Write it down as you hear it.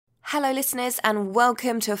Hello listeners and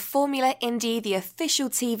welcome to Formula Indie, the official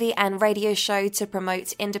TV and radio show to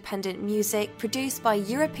promote independent music produced by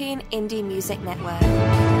European Indie Music Network.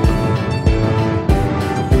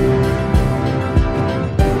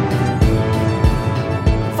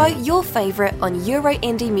 Vote your favourite on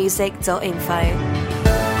euroindiemusic.info.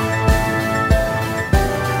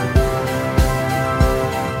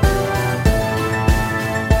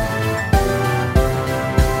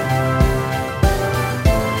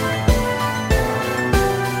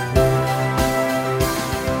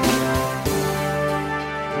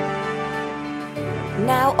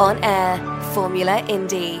 Now on air, Formula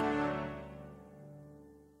Indie.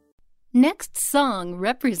 Next song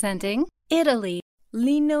representing Italy.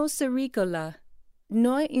 Lino Cerricola,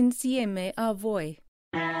 Noi insieme a voi.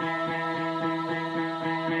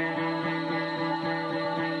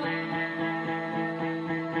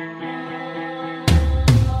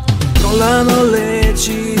 Crollano le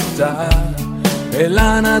città, è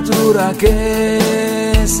la natura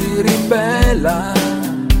che si ribella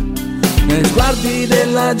nei sguardi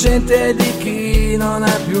della gente e di chi non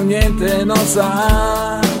ha più niente, non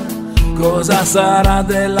sa cosa sarà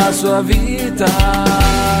della sua vita.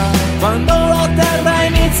 Quando la terra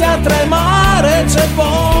inizia a tremare c'è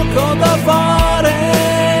poco da fare,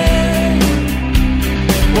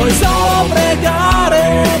 puoi solo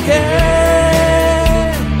pregare che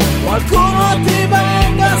qualcuno ti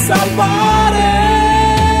venga a salvare.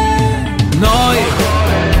 Noi,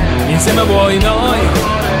 insieme a voi noi,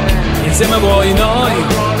 insieme a voi noi,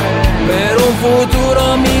 per un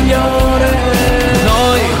futuro migliore.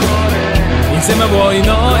 Noi, insieme a voi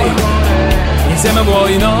noi, insieme a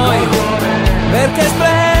voi noi, perché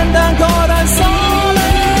splenda ancora il sole.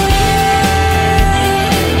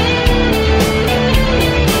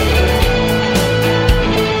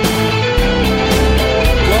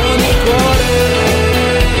 Con il cuore,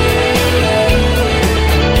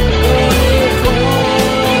 con il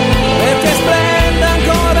cuore, perché splenda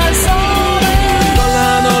ancora il sole.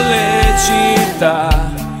 Crollano le città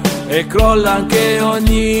e crolla anche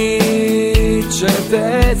ogni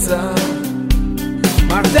certezza,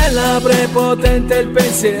 martella prepotente il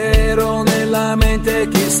pensiero nella mente,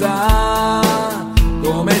 chissà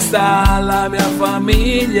come sta la mia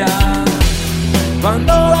famiglia.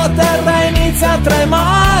 Quando la terra inizia a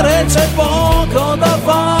tremare c'è poco da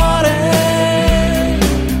fare,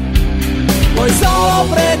 puoi solo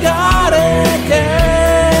pregare che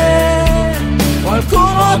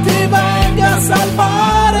qualcuno ti venga a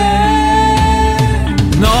salvare.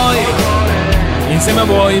 Noi, insieme a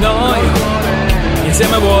voi noi,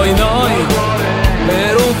 insieme a voi noi,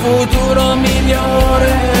 per un futuro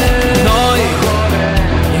migliore. Noi,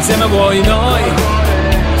 insieme a voi noi,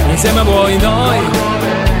 insieme a voi noi,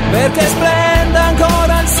 perché splenda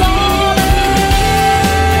ancora il sole.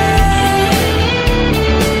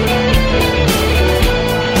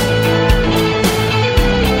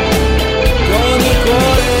 Con il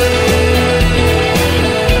cuore,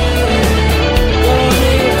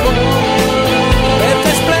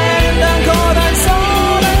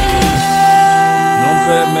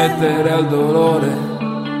 permettere al dolore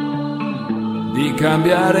di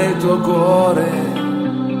cambiare il tuo cuore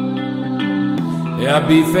e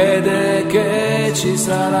abbi fede che ci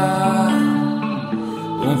sarà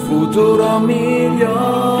un futuro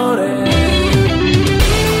migliore.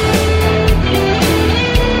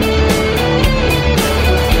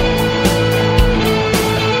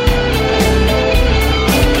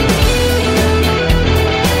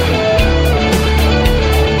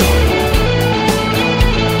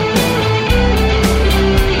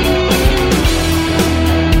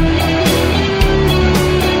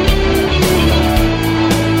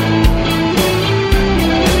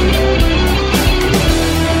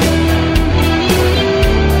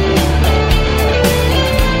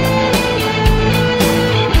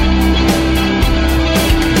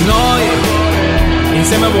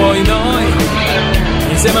 Insieme a voi noi,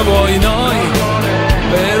 insieme a voi noi,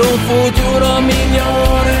 per un futuro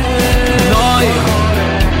migliore. Noi,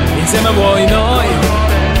 insieme a voi noi,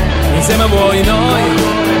 insieme a voi noi,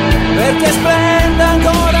 perché splenda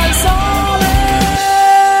ancora il sole.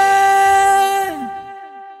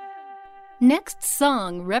 Next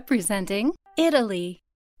song representing Italy.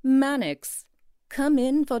 Manix, Come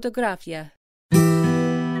in Fotografia.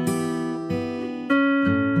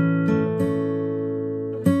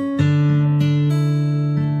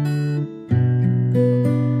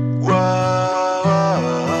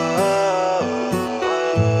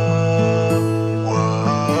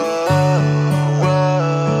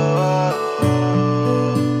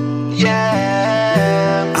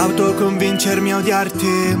 Autoconvincermi a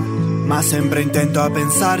odiarti ma sempre intento a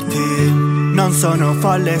pensarti. Non sono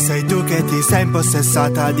folle, sei tu che ti sei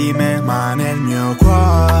impossessata di me, ma nel mio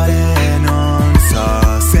cuore non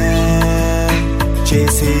so se ci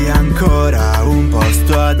sia ancora un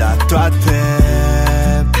posto adatto a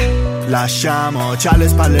te. Lasciamoci alle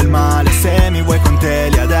spalle il male, se mi vuoi con te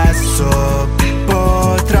lì adesso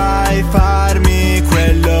potrai farmi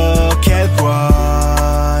quello che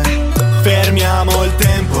vuoi. Fermiamo il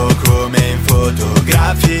tempo come in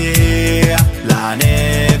fotografia, la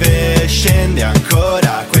neve scende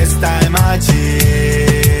ancora, questa è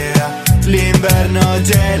magia. L'inverno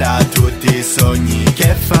gela tutti i sogni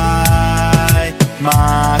che fai,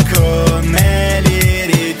 ma con me li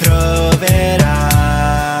ritroverai.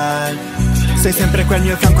 Sei sempre qui al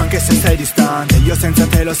mio fianco anche se sei distante. Io senza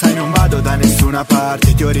te lo sai non vado da nessuna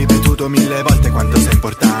parte. Ti ho ripetuto 1000 volte quanto sei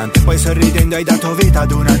importante. Poi sorridendo hai dato vita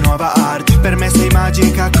ad una nuova arte. Per me sei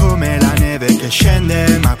magica come la neve che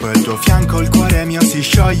scende, ma poi al tuo fianco il cuore mio si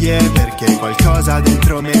scioglie, perché qualcosa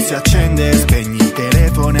dentro me si accende. Spegni il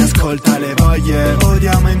telefono e ascolta le voglie.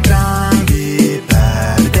 Odiamo entrambi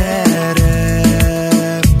perdere,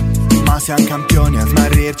 ma siamo campioni a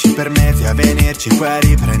smarrirci per mesi, a venirci poi a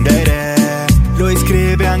riprendere. Lui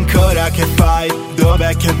scrive ancora che fai,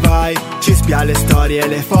 dov'è che vai? Ci spia le storie e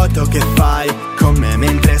le foto che fai con me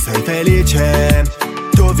mentre sei felice.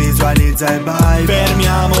 Tu visualizza e vai.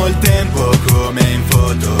 Fermiamo il tempo come in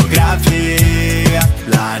fotografia,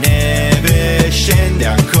 la neve scende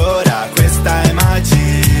ancora, questa è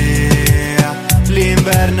magia.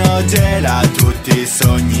 L'inverno gela tutti i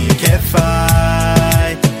sogni che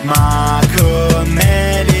fai, ma con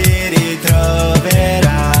me li ritroverai.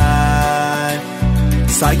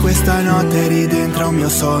 Sai, questa notte eri dentro un mio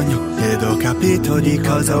sogno ed ho capito di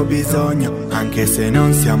cosa ho bisogno. Anche se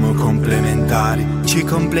non siamo complementari, ci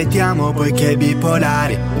completiamo poiché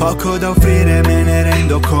bipolari. Poco da offrire me ne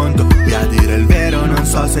rendo conto, e a dire il vero non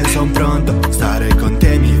so se son pronto. Stare con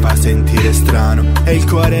te mi fa sentire strano e il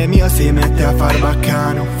cuore mio si mette a far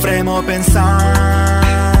baccano. Fremo pensandoti,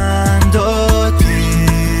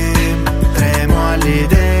 tremo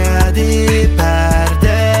all'idea di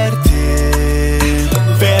perderti.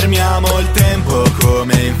 Fermiamo il tempo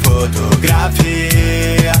come in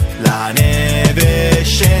fotografia, la neve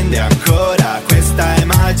scende ancora, questa è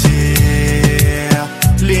magia.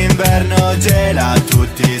 L'inverno gela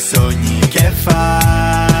tutti i sogni che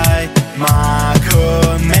fai, ma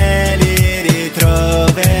con me li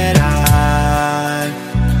ritroverai.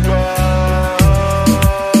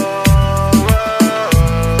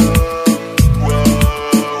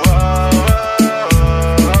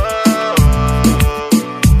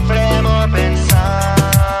 Fremo pensandoti,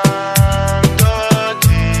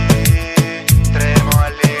 tremo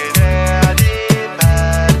all'idea di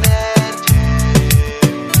perderti.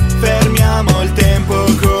 Fermiamo il tempo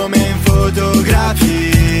come in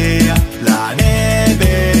fotografia, la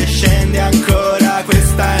neve scende ancora,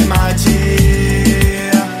 questa è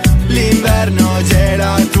magia. L'inverno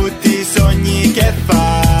gela tutti i sogni che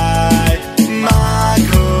fai, ma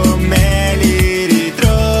con me li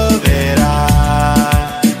ritroverai.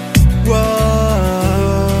 Wow,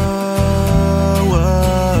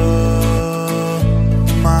 wow,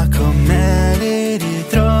 ma con me li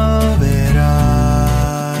ritroverai.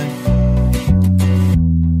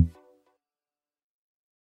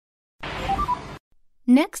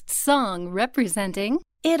 Next song representing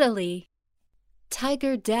Italy.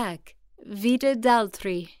 Tiger Deck, Vita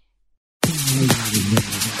d'altri.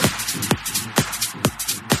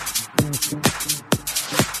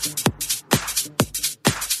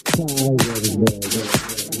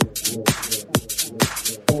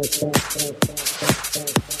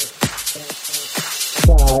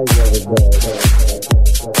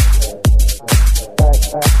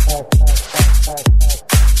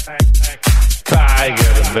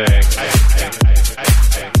 Tiger Deck.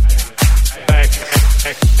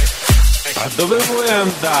 Ma dove vuoi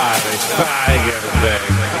andare, Tiger Deck?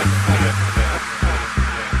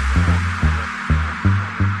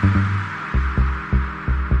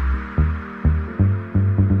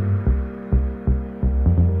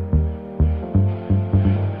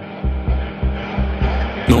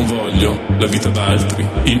 Non voglio la vita d'altri,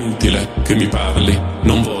 inutile che mi parli.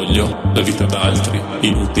 Non voglio la vita d'altri,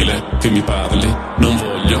 inutile che mi parli. Non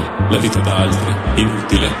voglio la vita d'altri,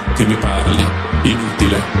 inutile che mi parli.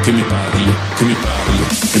 Inutile che mi parli, che mi parli,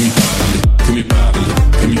 che mi parli, che mi parli,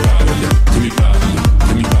 che mi parli, che mi parli, che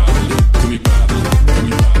mi parli, che mi parli, che mi parli.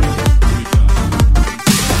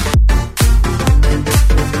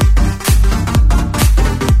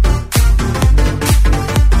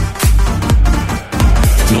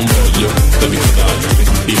 Non voglio la vita d'altri,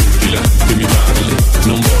 inutile che mi parli.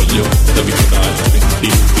 Non voglio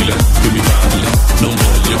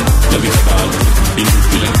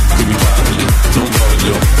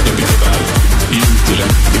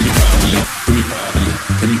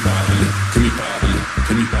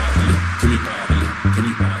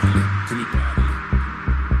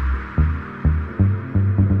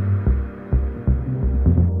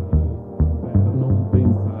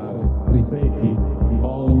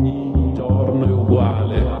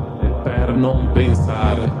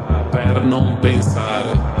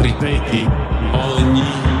pensare, ripeti, ogni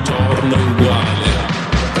giorno è uguale.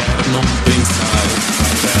 Per non pensare,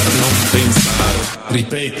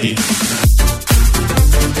 ripeti.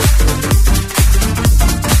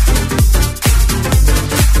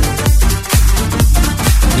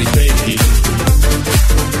 Ripeti.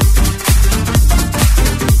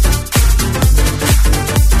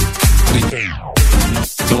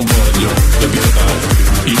 Non voglio la vita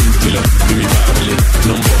d'altri, inutile che mi parli.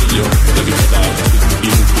 Non voglio la vita d'altri,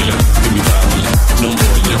 inutile che mi parli. Non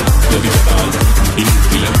voglio la vita d'altri,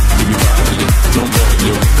 inutile che mi parli. Non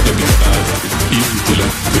voglio la vita d'altri, inutile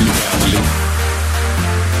che mi parli.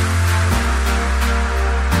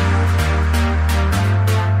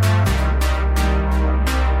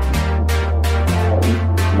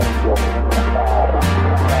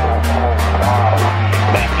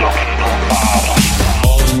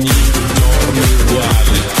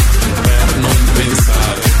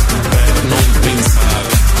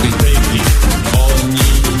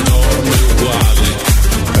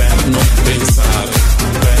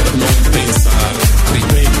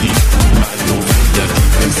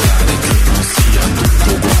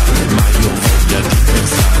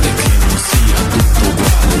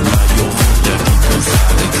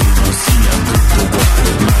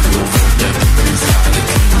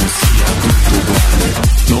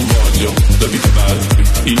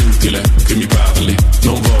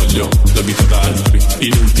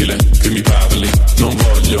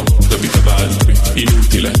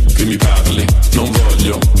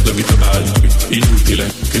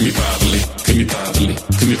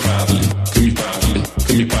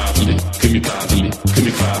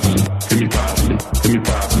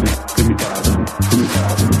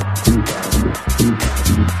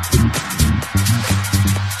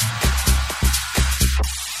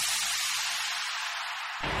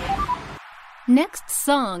 Next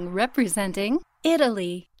song representing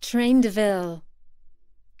Italy, Train de Ville,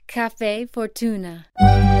 Caffè Fortuna.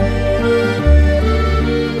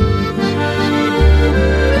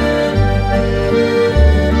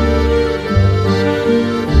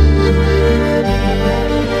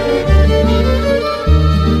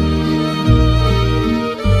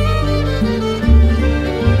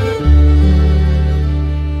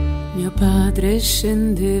 Mio padre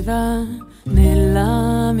scendeva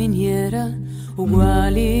nella miniera,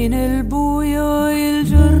 uguali nel buio il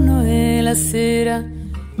giorno e la sera,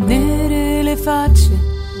 nere le facce,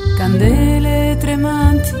 candele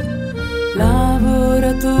tremanti,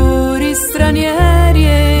 lavoratori stranieri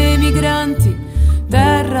e migranti,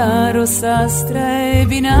 terra rossastra e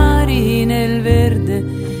binari nel verde,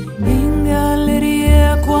 in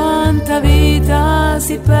galleria quanta vita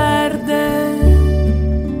si perde.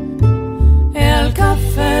 E al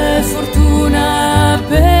caffè Fortuna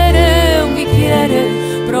bere un bicchiere,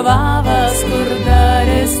 provava a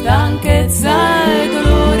scordare stanchezza e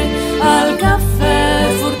dolore. Al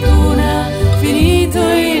caffè Fortuna, finito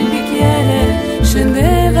il bicchiere,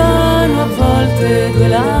 scendevano a volte due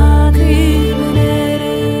lacrime nere.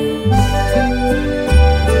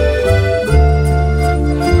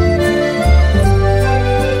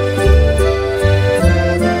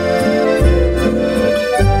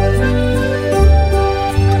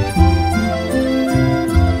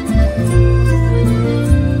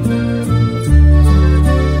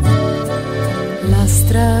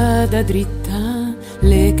 Dritta,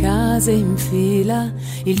 le case in fila,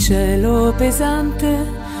 il cielo pesante,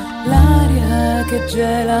 l'aria che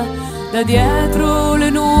gela, da dietro le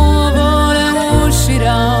nuvole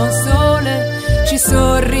uscirà un sole, ci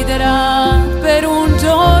sorriderà per un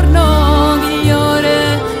giorno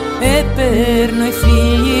migliore e per noi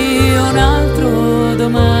figli un altro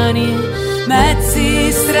domani,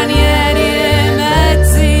 mezzi stranieri e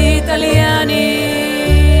mezzi italiani.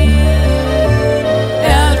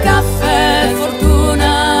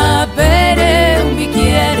 Fortuna bere un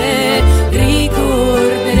bicchiere,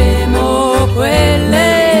 ricorderemo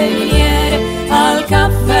quelle miniere. Al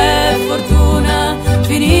caffè Fortuna,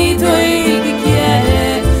 finito il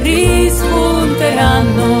bicchiere,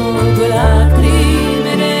 rispunteranno due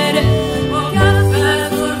lacrime nere. Al caffè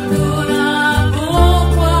Fortuna,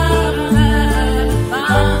 pourquoi me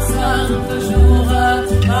pensa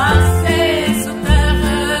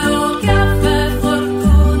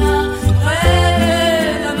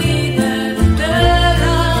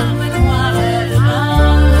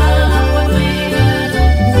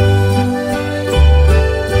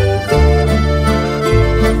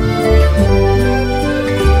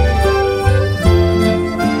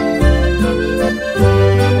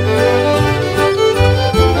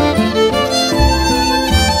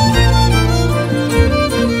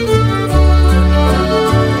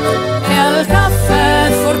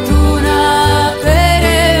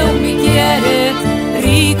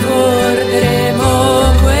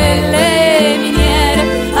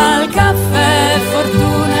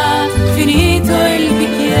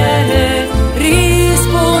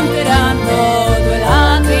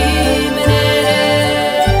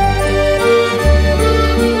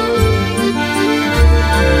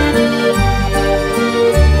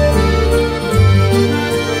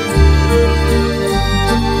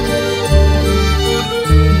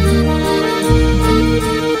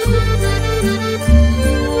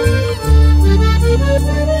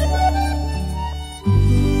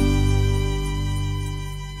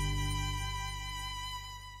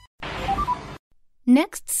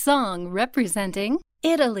song representing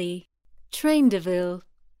Italy. Train de Ville.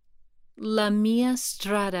 La mia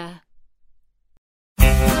strada.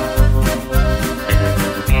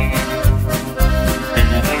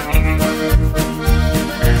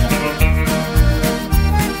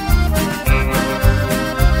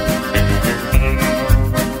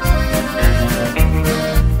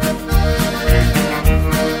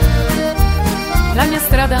 La mia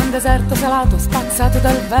strada è un deserto salato, spazzato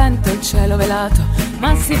dal vento, il cielo velato,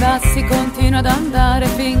 ma si va, si continua ad andare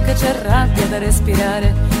finché c'è rabbia da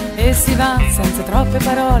respirare. E si va senza troppe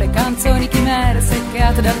parole, canzoni chimere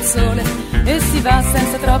seccate dal sole. E si va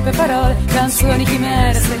senza troppe parole, canzoni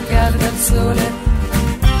chimere seccate dal sole.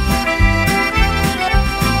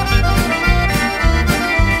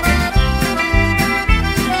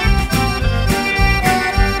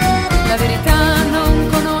 La verità non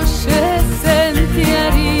conosce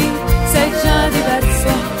sentieri, sei già diverso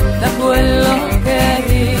da quello che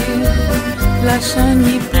eri. Lascia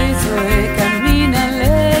ogni peso e cammina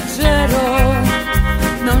leggero.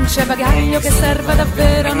 Non c'è bagaglio che serva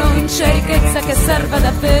davvero, non c'è ricchezza che serva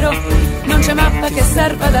davvero, non c'è mappa che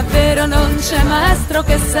serva davvero, non c'è maestro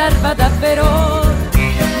che serva davvero.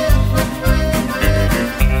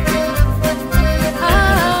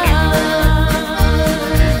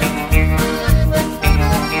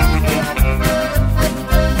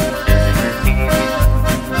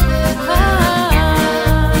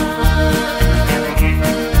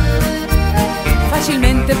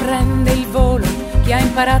 Facilmente prende il volo chi ha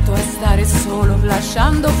imparato a stare solo,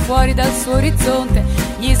 lasciando fuori dal suo orizzonte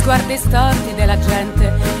gli sguardi storti della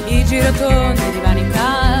gente, i girotondi di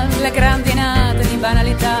vanità, le grandinate di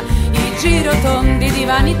banalità, i girotondi di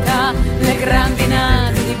vanità, le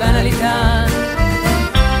grandinate di banalità.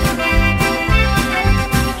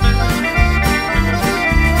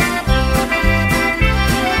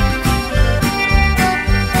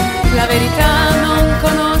 La verità non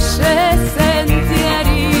conosce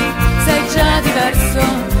sentieri, sei già diverso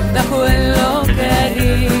da quello che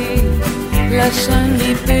eri. Lascia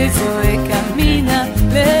ogni peso e cammina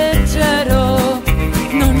leggero.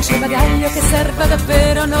 Non c'è bagaglio che serva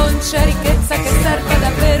davvero, non c'è ricchezza che serva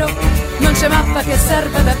davvero, non c'è mappa che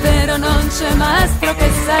serva davvero, non c'è maestro che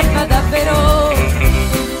serva davvero.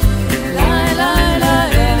 La la la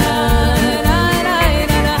la.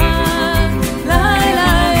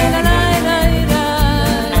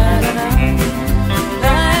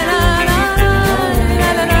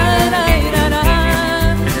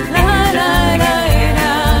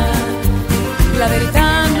 La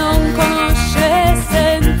verità non conosce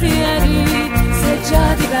sentieri, sei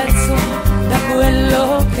già diverso da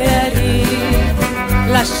quello che eri.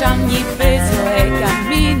 Lascia ogni peso e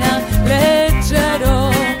cammina leggero.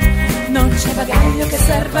 Non c'è bagaglio che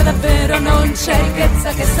serva davvero, non c'è ricchezza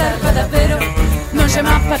che serva davvero, non c'è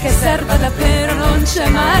mappa che serva davvero, non c'è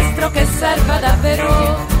maestro che serva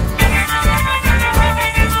davvero.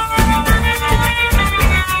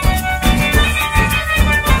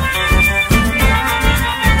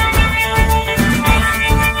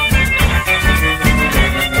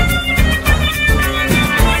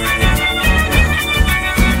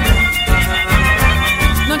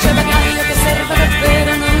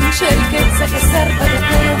 Non c'è ricchezza che serva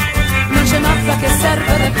davvero, non c'è mappa che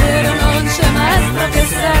serva davvero, non c'è maestro che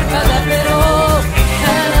serva davvero.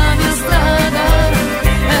 È la mia strada,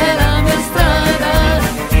 è la mia strada,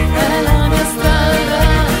 è la mia strada,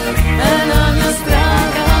 è la mia strada,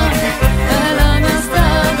 è la mia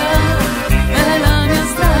strada, è la mia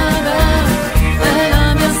strada, è la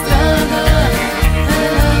mia strada, è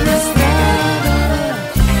la mia strada,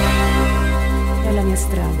 è la mia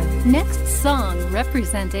strada. Next song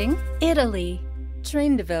representing Italy.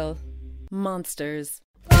 Train de Ville. Monsters.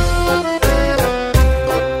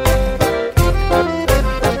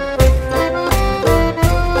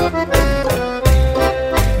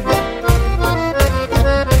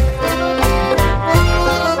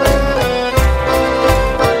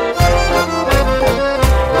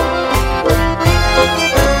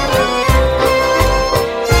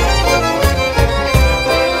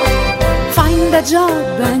 Find a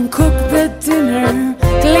job and cook the dinner,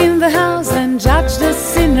 clean the house and judge the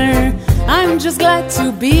sinner. I'm just glad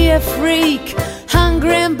to be a freak,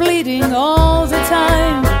 hungry and bleeding all the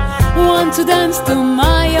time. Want to dance to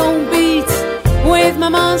my own beats, with my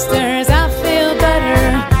monsters I feel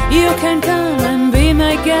better. You can come and be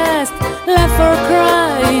my guest, laugh or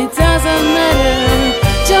cry, it doesn't matter.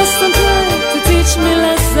 Just don't try to teach me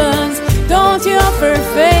lessons, don't you offer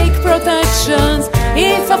fake protections.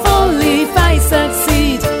 If I fall, if I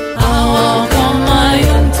succeed, I walk on my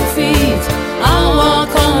own 2 feet, I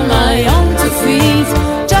walk on my own 2 feet.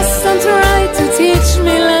 Just don't try to teach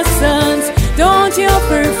me lessons.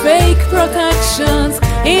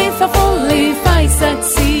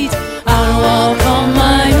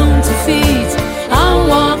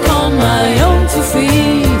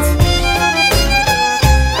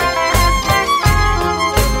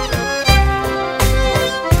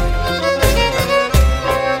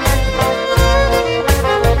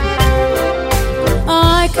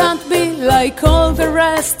 like all the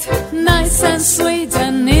rest, nice and sweet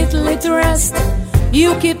and neatly dressed.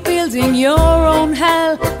 You keep building your own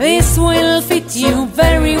hell, this will fit you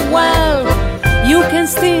very well. You can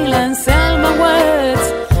steal and sell my words,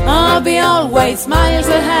 I'll be always miles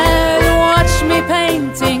ahead. Watch me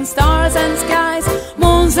painting stars and skies,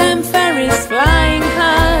 moons and fairies flying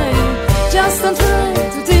high. Just don't try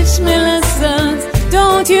to teach me lessons,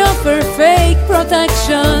 don't you offer fake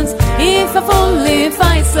protections. If I fall, if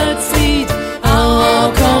I succeed, I'll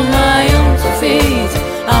walk on my own 2 feet.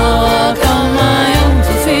 I'll walk on my own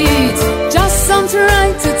 2 feet. Just don't try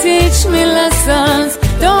to teach me lessons,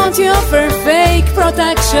 don't you offer fake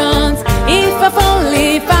protections. If I fall,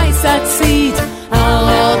 if I succeed, I'll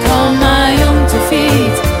walk on my own 2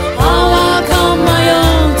 feet. I'll walk on my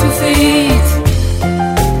own 2 feet.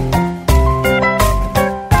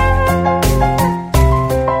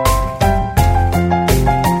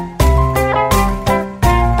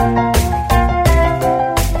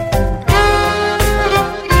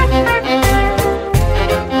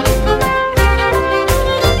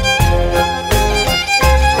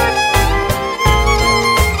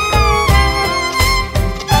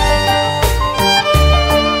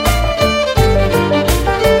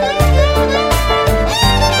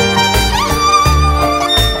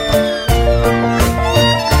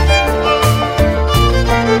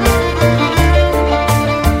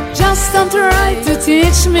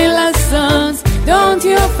 Teach me lessons, don't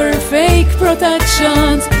you offer fake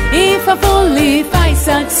protections. If I fall, if I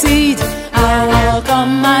succeed, I'll walk on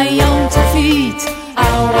my own 2 feet.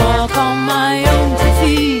 I'll walk on my own 2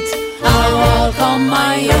 feet. I'll walk on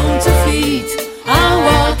my own 2 feet. I'll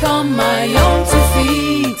walk on my own 2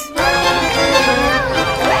 feet.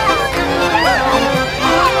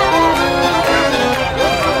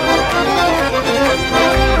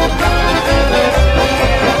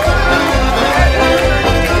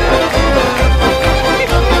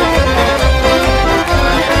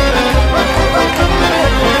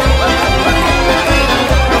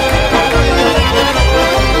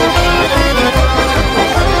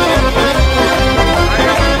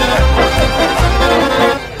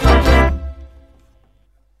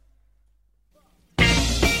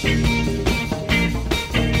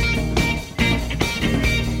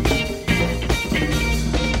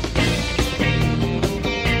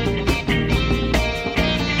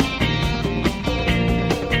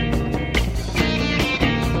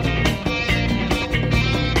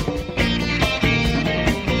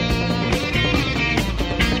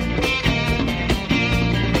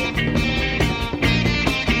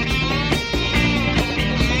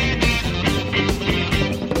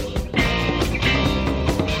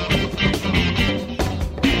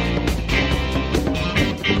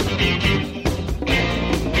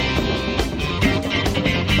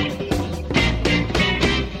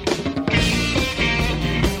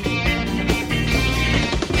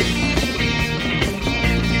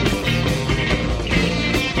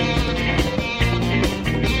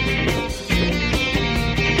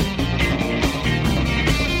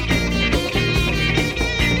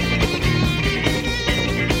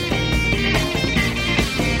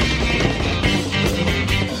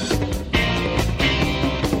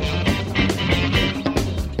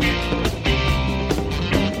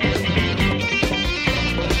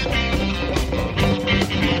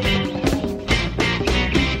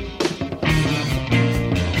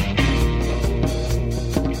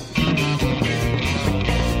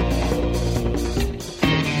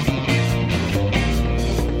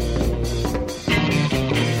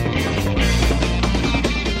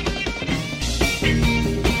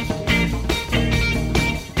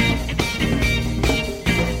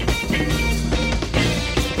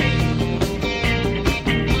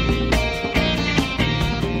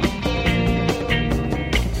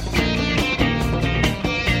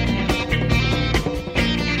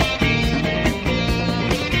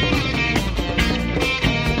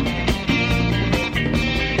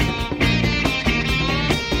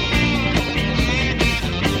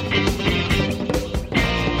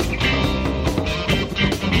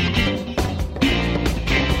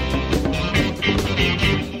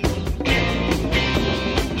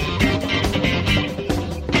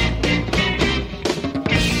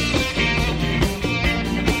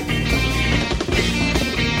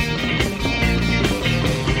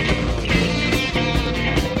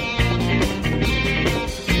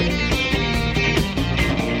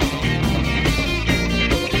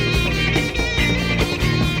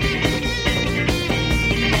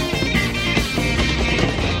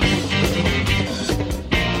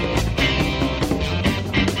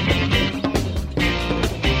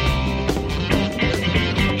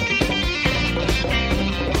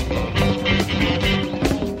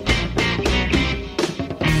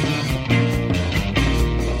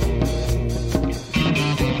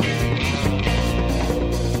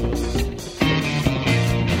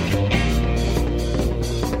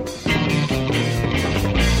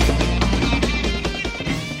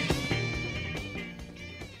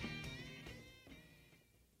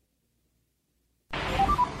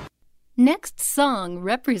 Next song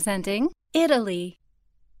representing Italy.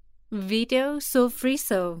 Vito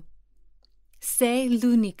Sofriso. Sei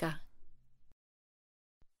l'unica.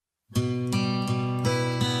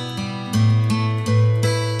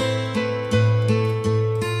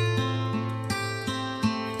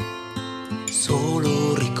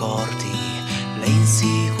 Solo ricordi le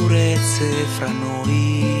insicurezze fra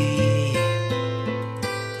noi,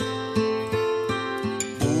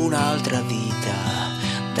 un'altra vita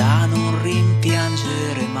da non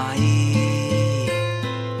rimpiangere mai,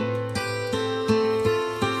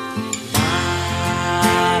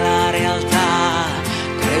 ma la realtà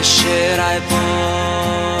crescerà e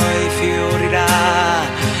poi fiorirà,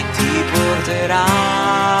 ti porterà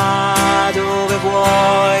dove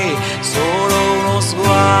vuoi, solo uno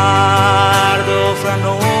sguardo fra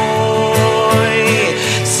noi.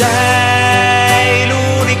 Sei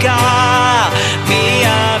l'unica, mi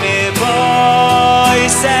ami e poi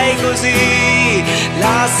sei così,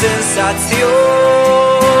 la sensazione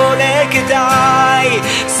che dai,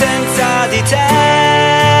 senza di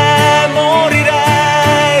te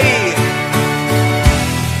morirei.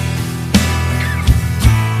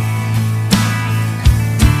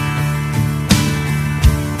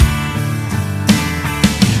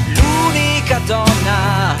 L'unica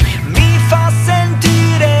donna mi fa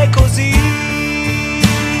sentire così,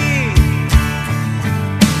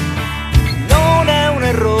 non è un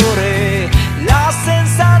errore la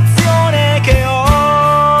sensazione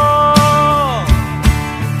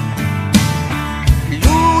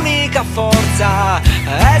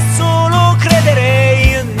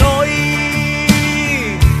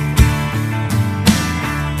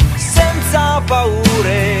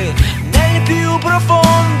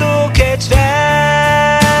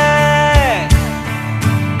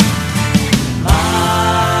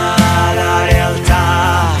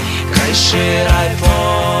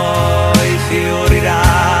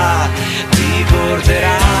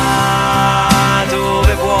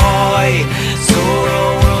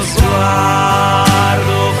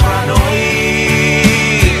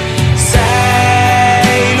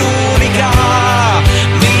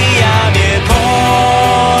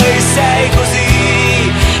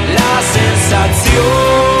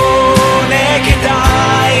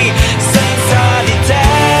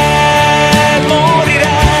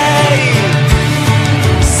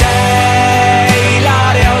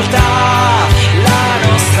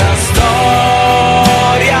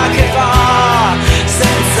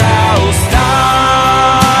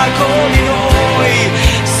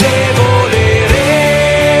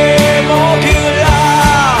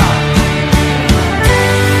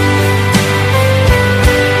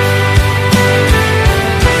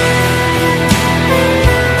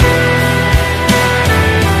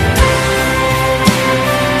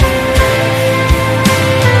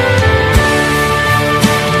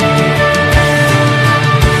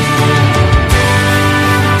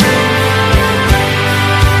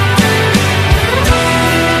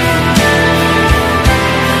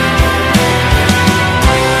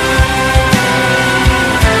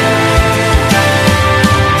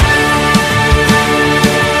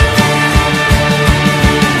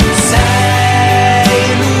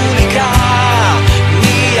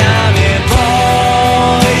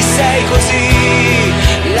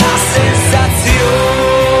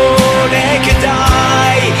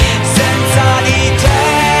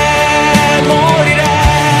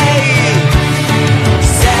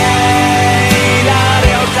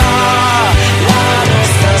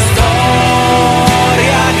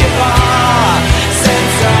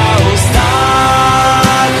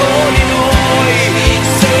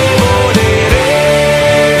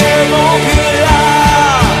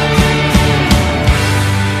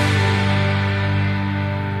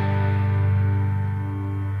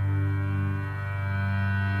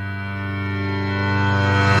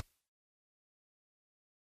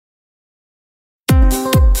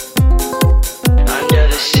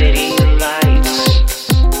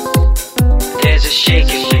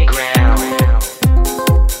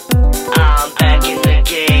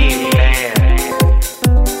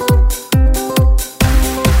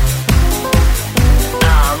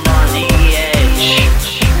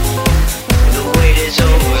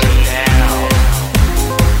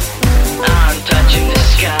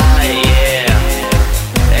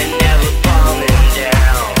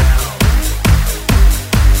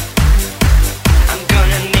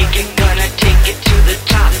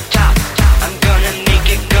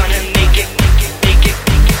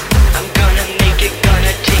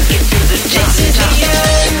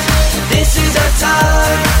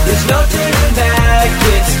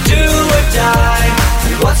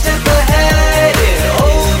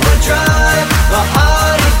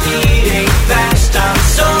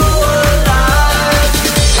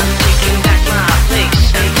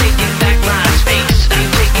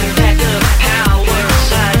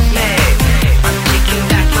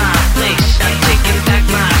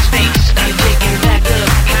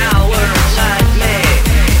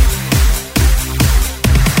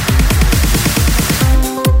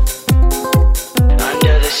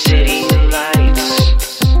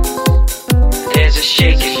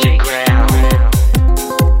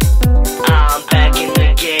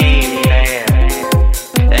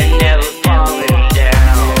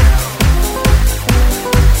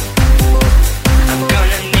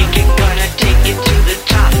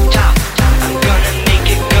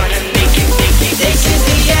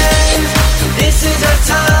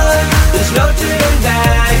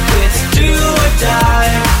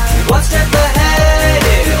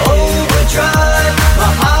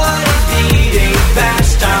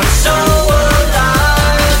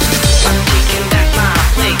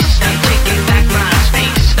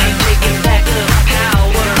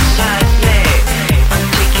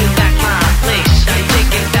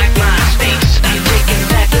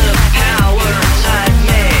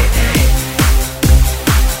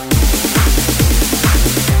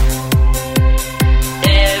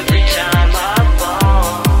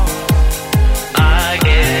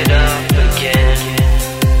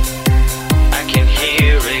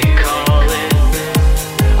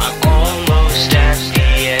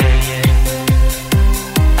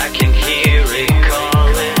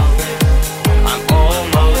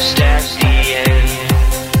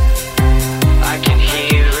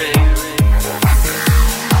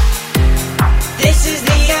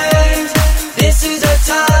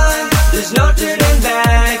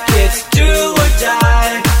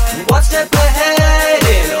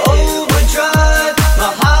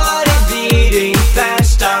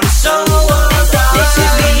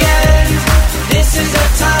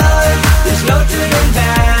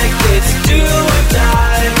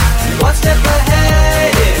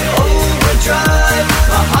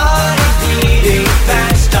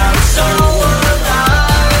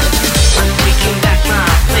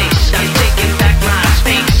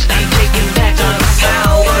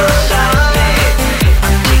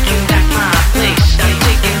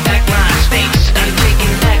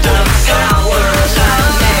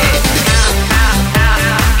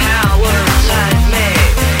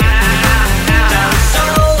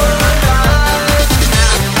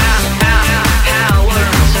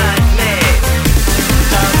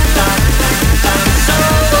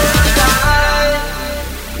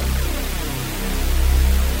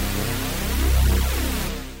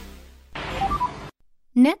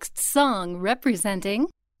song representing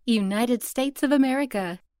United States of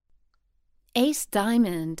America. Ace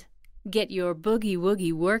Diamond, get your boogie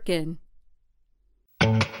woogie workin'.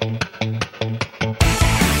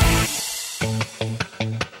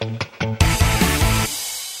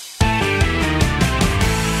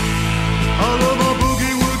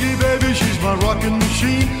 My rockin'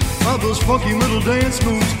 machine, of those funky little dance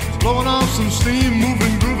moves, blowing off some steam,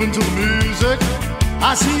 moving, grooving to the music.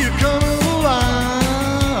 I see you coming alive.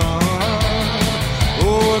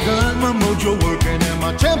 Oh, I got my mojo working and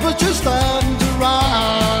my temperature's starting to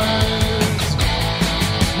rise.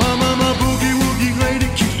 My boogie woogie lady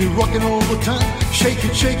keeps me rocking all the time. Shake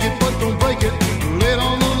it, but don't break it. Lay it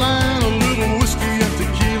on the line, a little whiskey and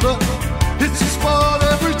tequila. It's a spot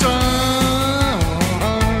every time.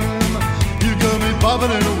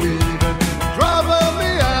 Bobbing and weaving, driving me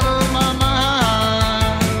out of my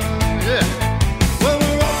mind. Yeah. Well,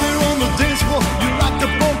 we're out there on the dance floor. You like to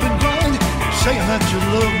bump and grind, saying that you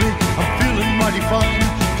love me. I'm feeling mighty fine.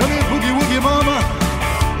 Come here, boogie woogie mama,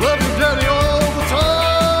 love you daddy all the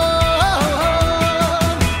time.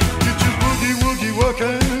 Get your boogie woogie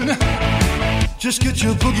working. Just get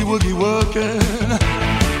your boogie woogie working.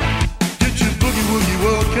 Get your boogie woogie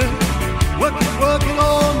working. Working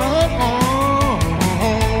all night long.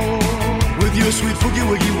 With your sweet boogie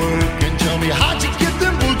woogie work and tell me how'd you get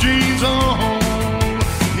them blue jeans on?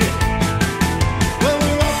 Yeah. Well,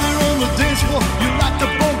 we're out there on the dance floor. You like to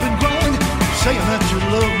bump and grind, saying that you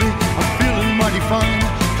love me. I'm feeling mighty fine.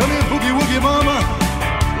 Come here, boogie woogie mama,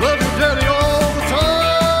 love you daddy all the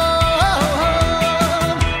time.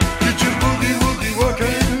 Get your boogie woogie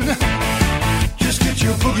working. Just get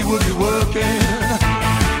your boogie woogie working.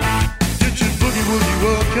 Get your boogie woogie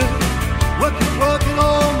working. Working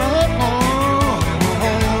all night long.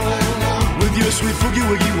 With your sweet boogie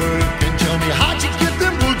woogie work and tell me how'd you get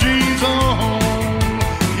them blue jeans on?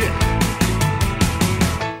 Yeah.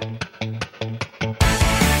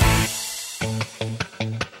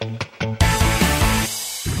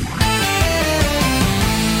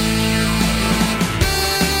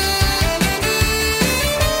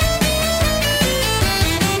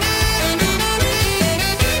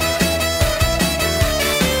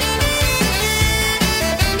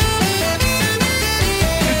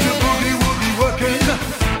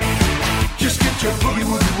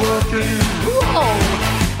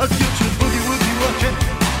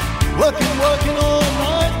 Working all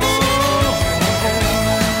night long.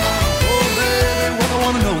 Oh, baby, what I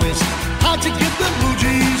wanna know is how'd you get them blue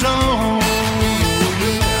jeans on?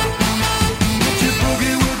 Yeah. Get your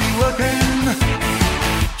boogie woogie working.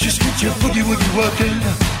 Just get your boogie woogie working.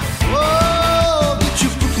 Oh, get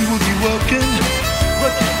your boogie woogie working.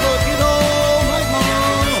 Working all night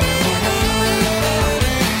long.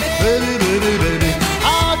 Baby,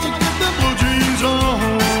 how'd you get them blue jeans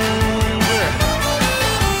on?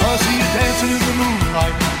 Dancing in the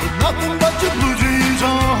moonlight with nothing but your blue jeans on.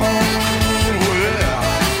 Oh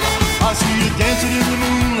yeah, I see you dancing in the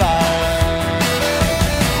moonlight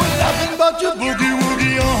with nothing but your boogie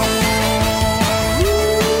woogie on. Ooh,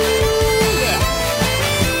 yeah.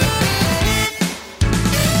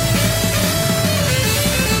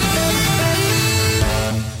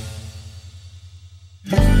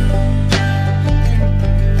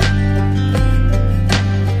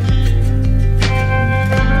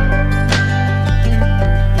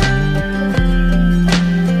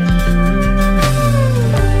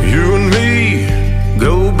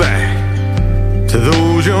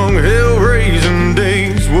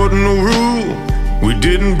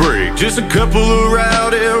 Just a couple of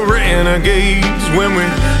rowdy renegades. When we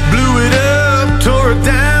blew it up, tore it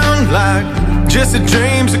down like Jesse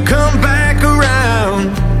James to come back around.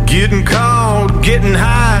 Getting caught, getting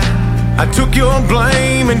high, I took your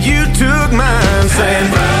blame and you took mine. Saying,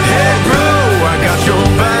 hey bro, I got your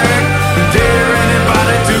back. Dare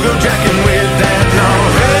anybody to go jacking with that? No,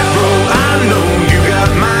 hey bro, I know you got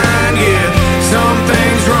mine, yeah. Some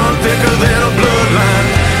things run thicker than a bloodline.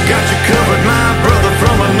 Got you covered, my brother,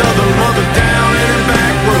 from another mother down any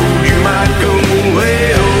back road. You might go,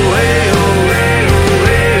 hey oh, hey oh, hey oh,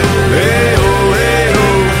 hey oh, hey oh, hey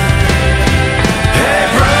oh. Hey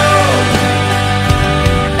bro,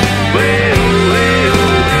 hey oh, hey oh,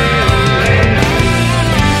 hey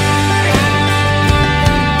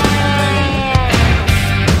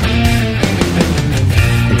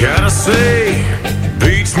oh. Gotta say,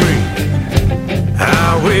 beats me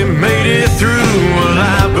how we made it through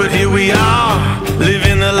alive, but here we are,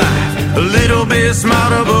 living the life a little bit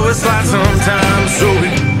smarter, but it's like sometimes. So we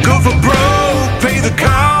go for broke, pay the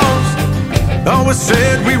cost. Always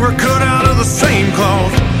said we were cut out of the same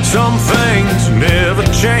cloth. Some things never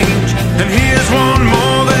change, and here's one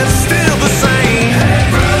more that's still the same.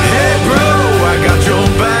 Hey bro, I got your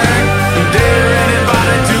back. Dare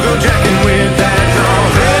anybody to go jacking with that? No,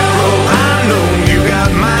 hey bro, I know you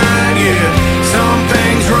got mine, yeah. Some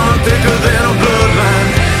things run thicker than a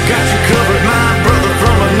bloodline. Got you covered, my brother,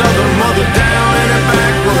 from another mother. Down in a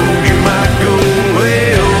back road you might go.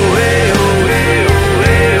 Hey oh, hey oh, hey oh,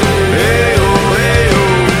 hey oh, hey oh, hey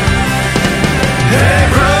oh. Hey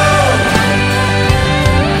bro.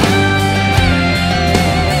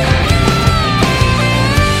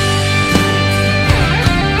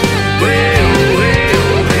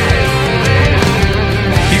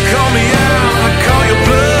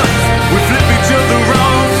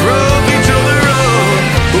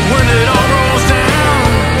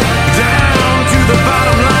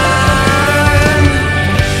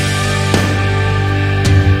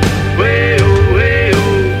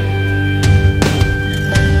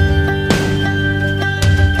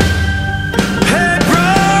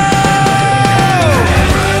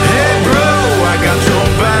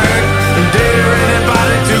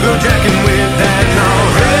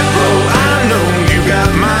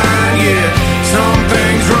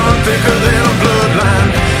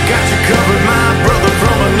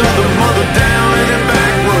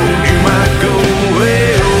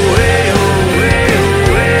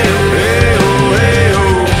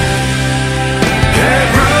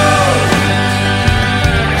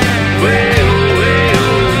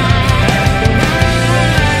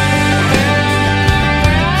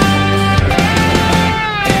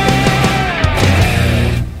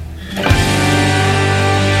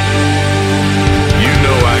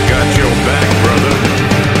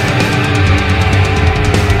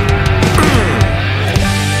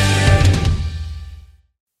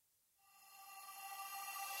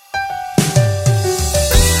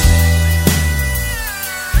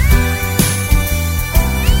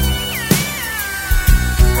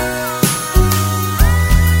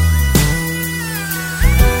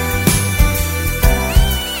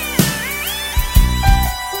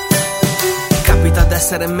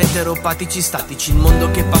 Essere meteoropatici statici, il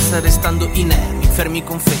mondo che passa restando inermi, fermi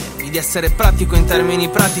confermi, di essere pratico in termini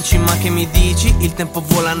pratici, ma che mi dici? Il tempo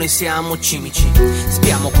vola, noi siamo cimici,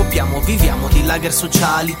 spiamo, copiamo, viviamo di lager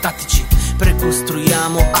sociali tattici,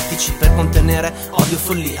 precostruiamo attici per contenere odio,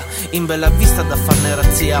 follia, in bella vista da farne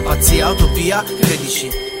razzia, pazzia, utopia, credici.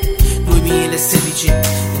 2016,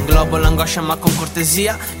 inglobo l'angoscia ma con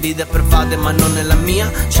cortesia, l'idea pervade ma non è la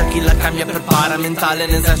mia, c'è chi la cambia per paramentale,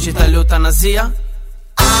 ne esercita l'eutanasia.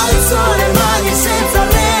 Alzo le mani senza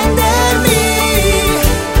arrendermi,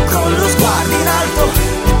 con lo sguardo in alto,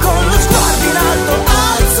 con lo sguardo in alto.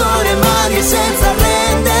 Alzo le mani senza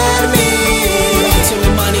arrendermi. Alzo le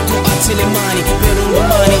mani, tu alzi le mani, per un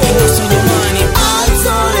domani, il nostro domani.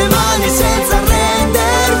 Alzo le mani senza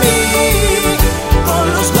arrendermi,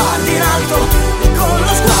 con lo sguardo in alto, con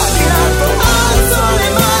lo sguardo in alto. Alzo le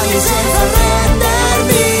mani senza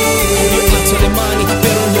arrendermi. Io alzo le mani,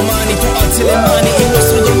 per un domani, tu alzi le mani, il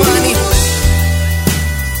nostro domani.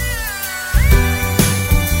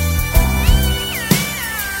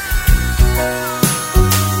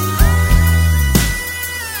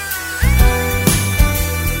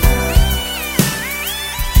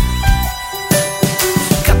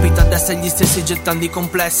 Gli stessi gettando i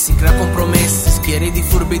complessi, crea compromessi, schiere di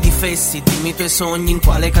furbi e di fessi, dimmi i tuoi sogni, in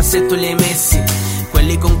quale cassetto li hai messi?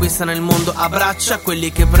 Quelli conquistano il mondo a braccia,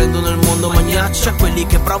 quelli che prendono il mondo magnaccia, quelli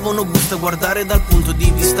che provano gusto a guardare dal punto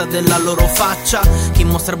di vista della loro faccia, chi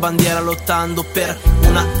mostra bandiera lottando per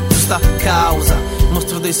una giusta causa,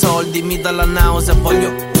 mostro dei soldi, mi dà la nausea,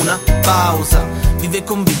 voglio una pausa, vive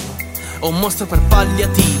con vivo, o mostro per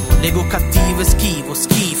palliativo, l'ego cattivo e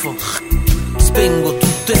schifo, spengo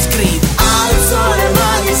tutto e scrivo. Alzo le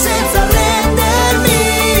mani senza arrendermi,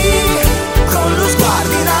 con lo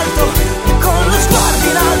sguardo in alto, con lo sguardo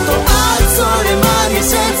in alto. Alzo le mani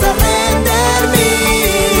senza arrendermi.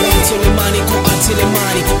 Alzo le mani, tu alzi le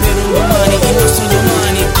mani, per un domani, il nostro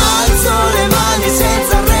domani. Alzo le mani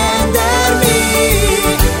senza arrendermi,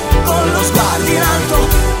 con lo sguardo in alto,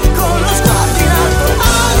 con lo sguardo in alto.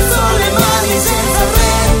 Alzo le mani senza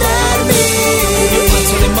arrendermi. Io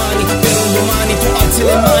alzo le mani, per un domani, tu alzi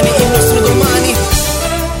le mani, il nostro domani.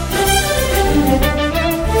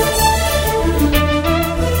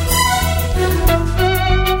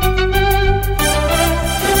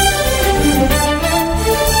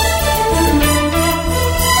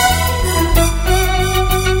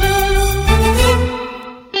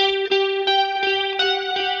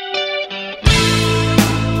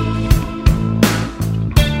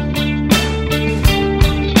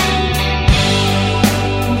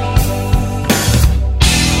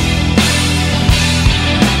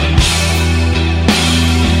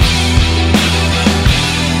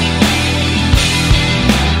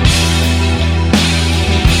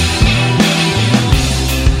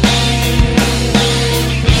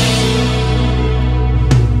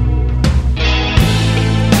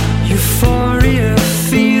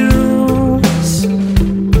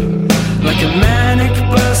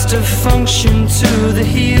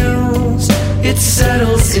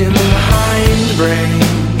 settles in the hindbrain.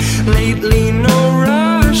 Lately no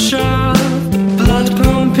rush of blood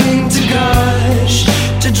pumping to gush,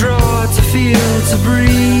 to draw, to feel, to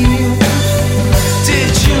breathe.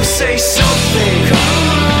 Did you say something? Come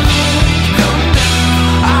on, come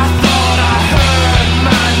down. I thought I heard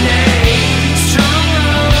my name.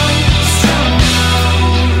 Strong, strong.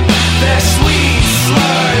 Their sweet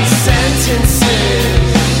slurred sentences.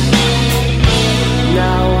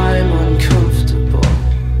 Now I'm uncomfortable.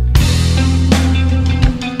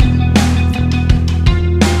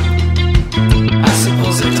 I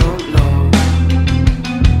suppose I don't know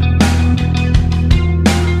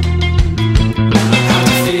how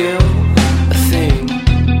to feel a thing.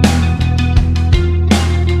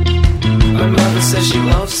 My mother says she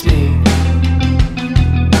loves me.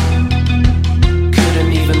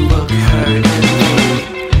 Couldn't even look her in me.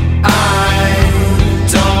 I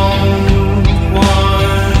don't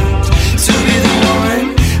want to be the one.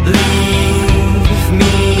 Leave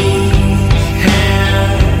me here,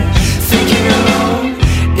 thinking alone.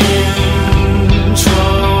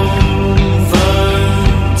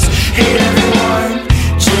 Introverts hate everyone.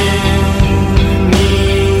 Jimmy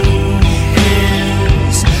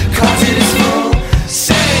is cause it is full.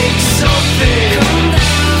 Say something.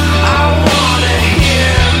 I wanna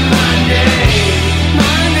hear my name.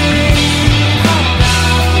 My name.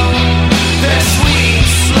 Their sweet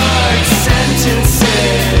slurred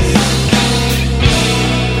sentences.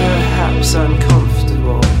 Perhaps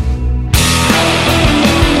uncomfortable.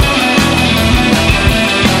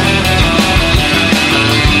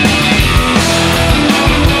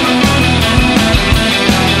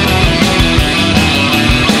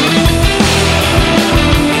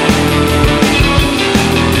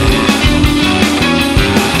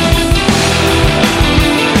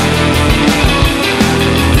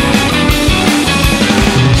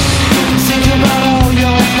 Think about all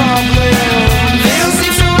your problems. They don't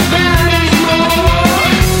seem so bad anymore.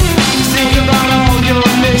 Think about all your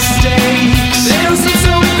mistakes. They don't seem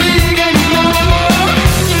so big anymore.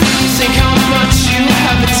 Think how much you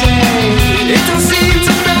have attained. It don't seem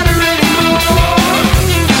to matter anymore.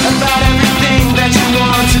 About everything that you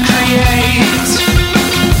want to create.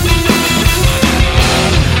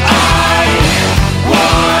 I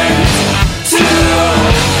want to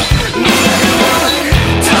meet everyone.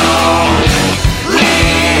 Don't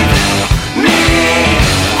leave me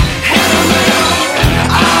here on my own.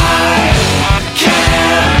 I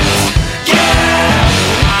can't get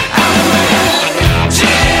out of my head.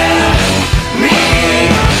 Jimmy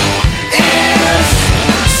is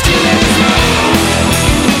still in his room.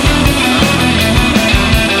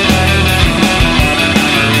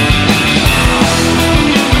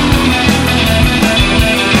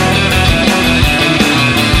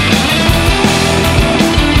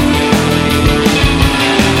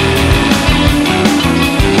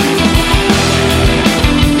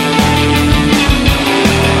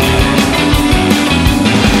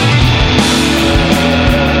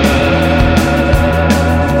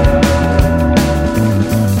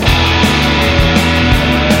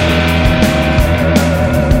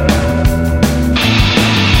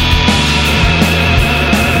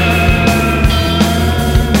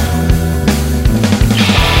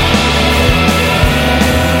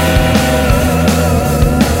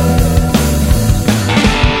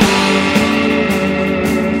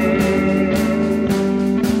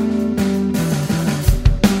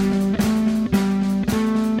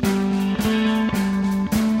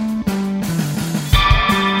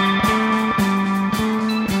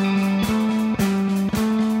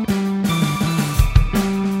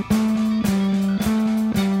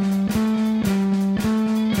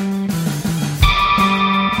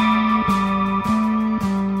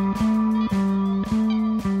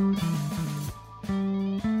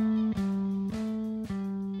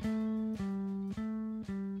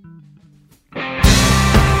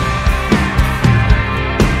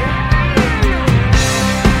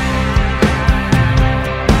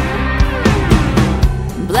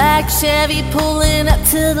 Black Chevy pulling up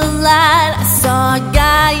to the light. I saw a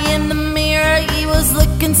guy in the mirror, he was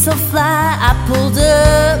looking so fly. I pulled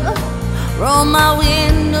up, rolled my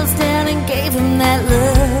windows down and gave him that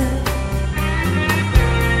look.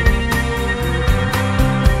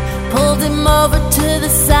 Pulled him over to the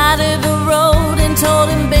side of the road and told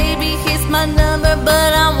him, baby, here's my number,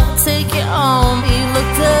 but I won't take you home. He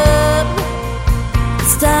looked up,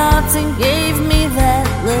 stopped and gave me that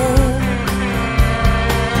look.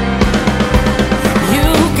 You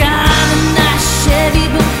got a nice Chevy,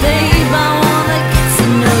 but babe, I wanna get to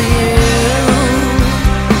know you.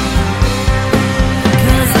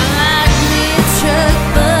 'Cause I like me a truck,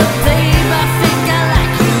 but babe, I think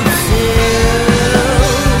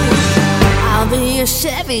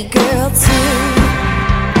Chevy girl too.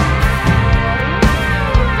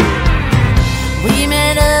 We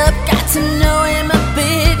met up, got to know him a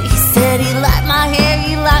bit. He said he liked my hair,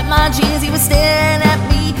 he liked my jeans. He was staring at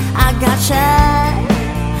me, I got shy.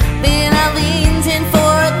 Then I leaned in for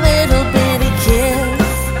a little bitty kiss.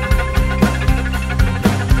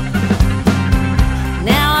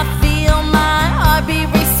 Now I feel my heart be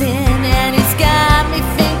racing, and he's got me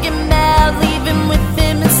thinking about leaving with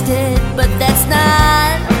him instead. But that's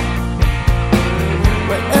not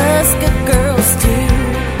what us good girls do.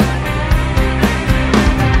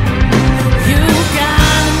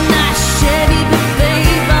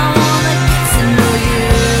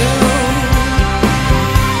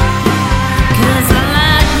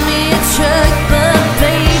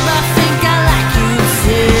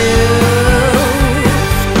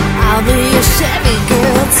 Chevy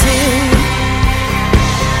girl too.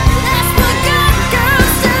 That's what good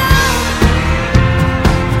girls do.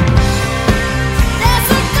 That's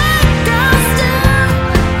what good girls do.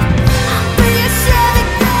 I'll be a Chevy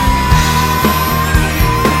girl.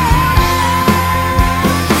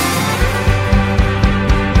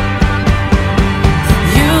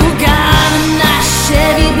 You got a nice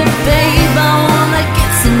Chevy, but babe, I wanna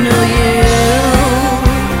get to know you.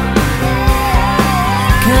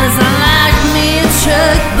 'Cause I like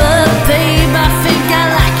truck, but babe, I think I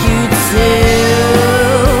like you too.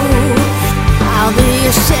 I'll be a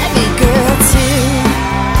Chevy girl too.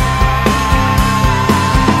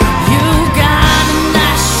 You got a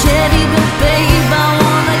nice Chevy, but babe, I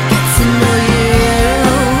wanna get to know you.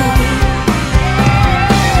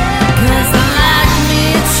 'Cause I like me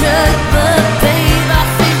a truck, but babe, I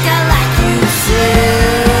think I like you too.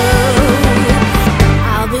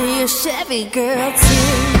 I'll be a Chevy girl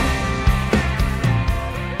too.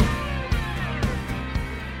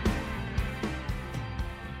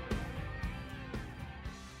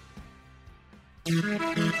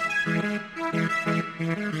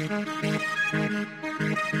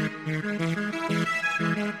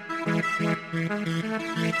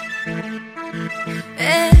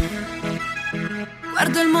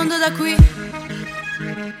 Guardo il mondo da qui,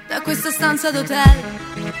 da questa stanza d'hotel,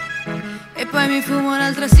 e poi mi fumo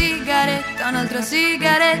un'altra sigaretta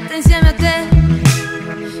insieme a te.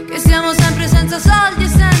 Che siamo sempre senza soldi e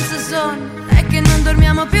senza sonno, e che non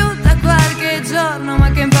dormiamo più da qualche giorno. Ma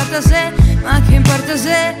che importa se,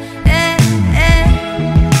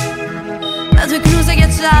 la tua ecnusa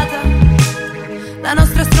ghiacciata, la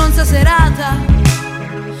nostra stronza serata,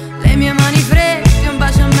 le mie mani fredde, un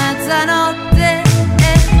bacio a mezzanotte,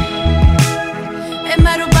 e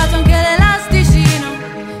m'hai rubato anche l'elasticino.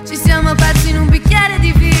 Ci siamo persi in un bicchiere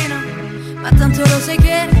di vino, ma tanto lo sai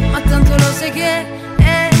che,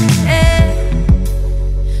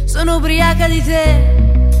 sono ubriaca di te,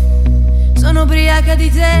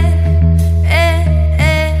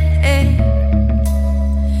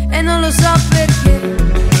 e non lo so perché.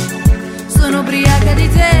 Sono ubriaca di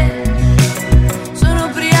te,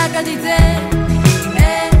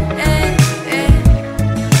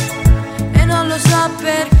 e non lo so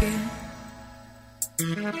perché.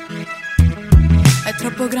 È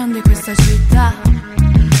troppo grande questa città,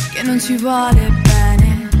 che non ci vuole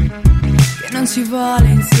bene, che non ci vuole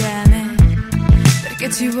insieme,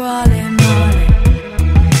 perché ci vuole male.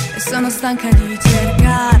 E sono stanca di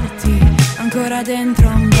cercarti ancora dentro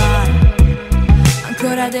a un bar,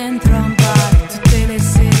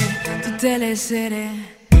 tutte le sere.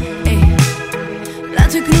 La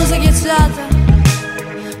tua ecnusa ghiacciata,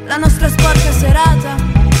 la nostra sporca serata,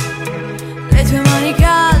 le tue mani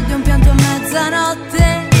calde, un pianto a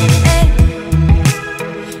mezzanotte,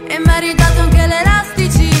 e m'hai ridato anche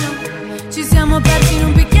l'elasticino. Ci siamo persi in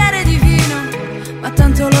un bicchiere di vino, ma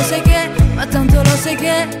tanto lo sai che,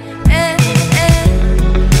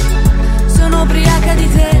 sono ubriaca di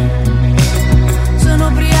te,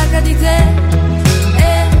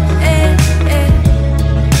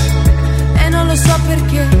 e non lo so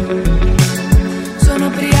perché. Sono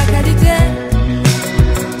ubriaca di te,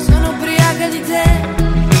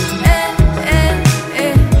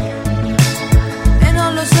 e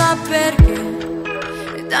non lo so perché.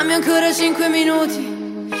 E dammi ancora 5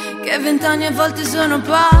 minuti, che 20 anni a volte sono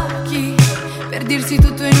pochi, per dirsi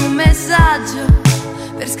tutto in un messaggio,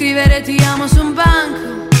 per scrivere ti amo su un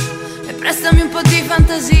banco. E prestami un po' di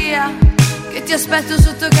fantasia, che ti aspetto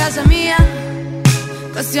sotto casa mia.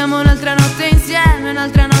 Passiamo un'altra notte insieme,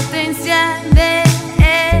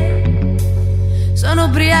 Sono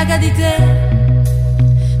ubriaca di te,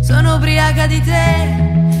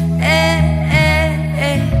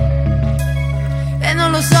 e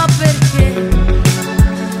non lo so perché.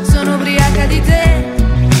 Sono ubriaca di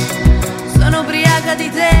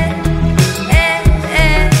te,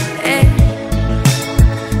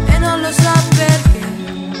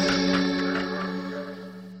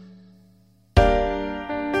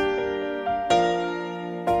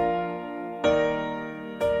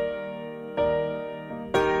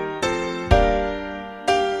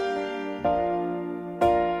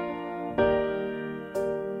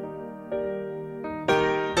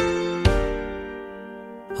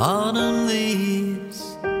 Autumn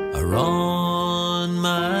leaves are on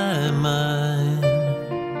my mind,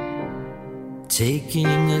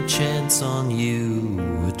 taking a chance on you,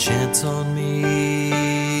 a chance on me.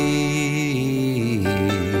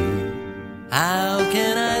 How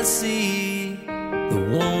can I see the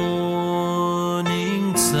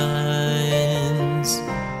warning signs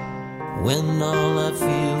when all I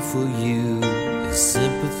feel for you is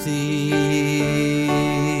sympathy?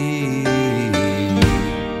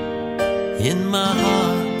 In my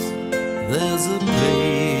heart, there's a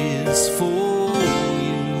place for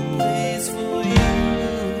you,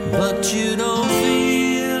 but you don't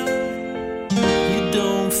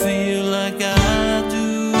feel like I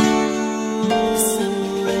do.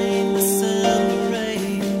 December rain, December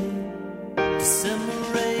rain, December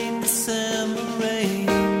rain, December rain,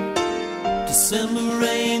 December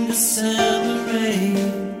rain, December rain,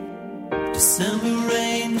 December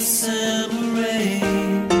rain, December rain.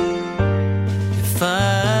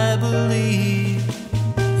 I believe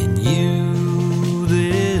in you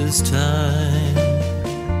this time.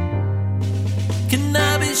 Can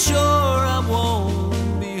I be sure I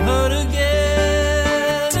won't be hurt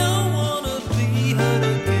again? Don't wanna be hurt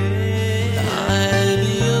again. I'd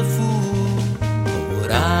be a fool, or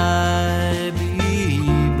would I be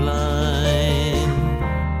blind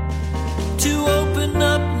to open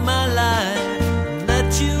up my life and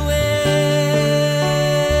let you in?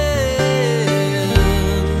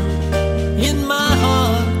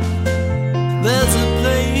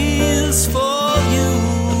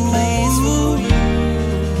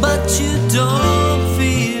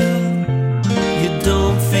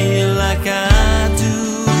 Don't feel like I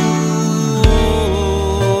do.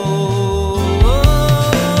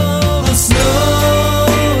 The snow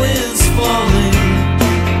is falling,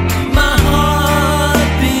 my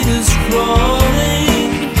heartbeat is crawling,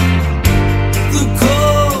 the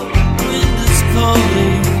cold wind is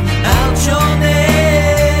calling out your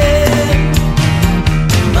name.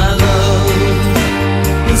 My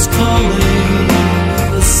love is calling,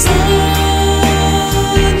 the sun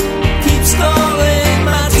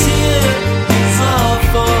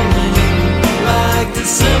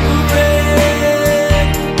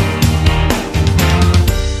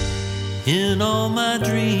in all my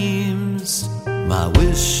dreams, my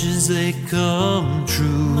wishes they come true.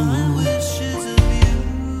 My wishes of you,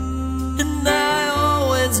 and I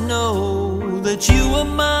always know that you are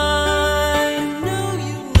mine.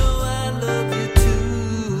 You know I love you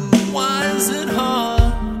too. Why is it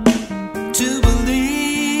hard to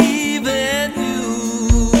believe in you?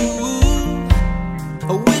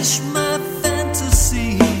 I wish my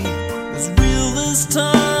fantasy was real this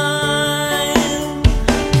time.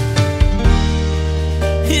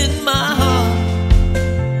 In my heart,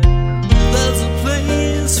 there's a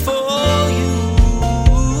place for you,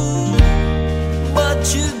 but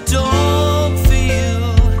you don't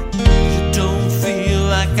feel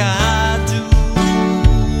like I do.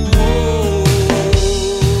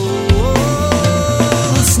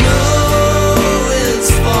 The snow is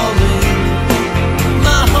falling,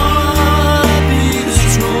 my heartbeat is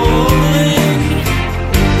rolling,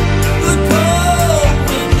 the cold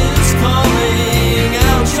wind is calling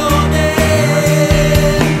out your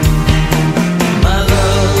name. My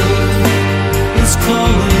love is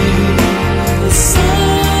calling, the sun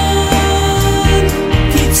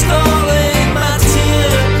keeps stalling, my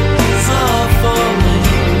tears are falling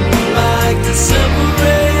like December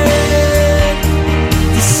rain,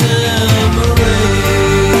 December rain.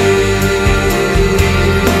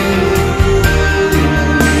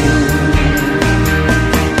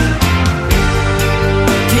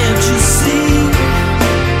 Can't you see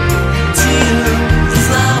tears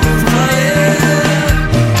I'm crying?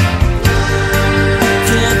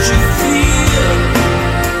 Can't you feel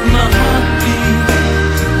my heartbeat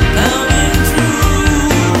pounding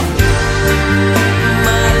through?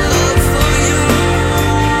 My love for you,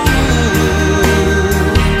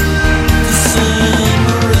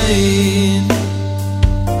 December rain,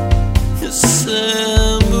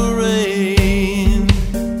 December rain,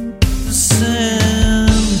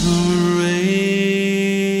 December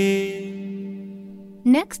rain.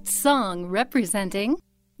 Next song representing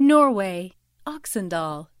Norway,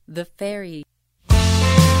 Oxendal, the Ferry.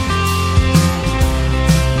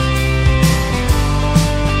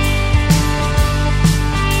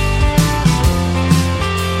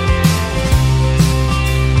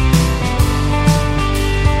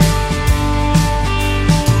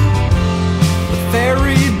 The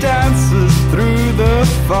ferry dances through the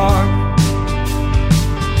fog.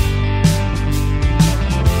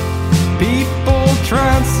 People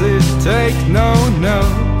transit, take no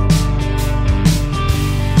note.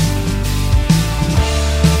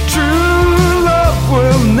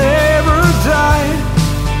 will never die.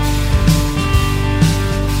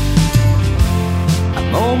 A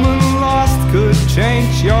moment lost could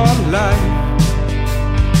change your life.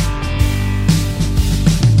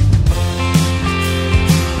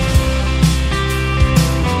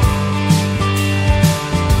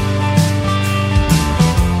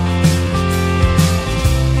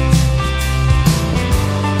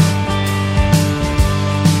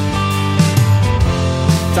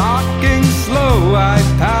 Talking slow, I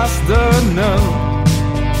pass the note.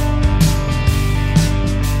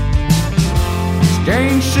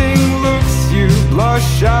 Exchanging looks, you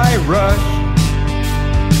blush, I rush.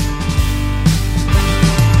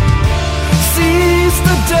 Seize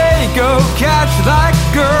the day, go catch that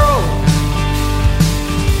girl.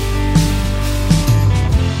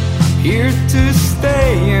 I'm here to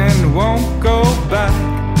stay and won't go back.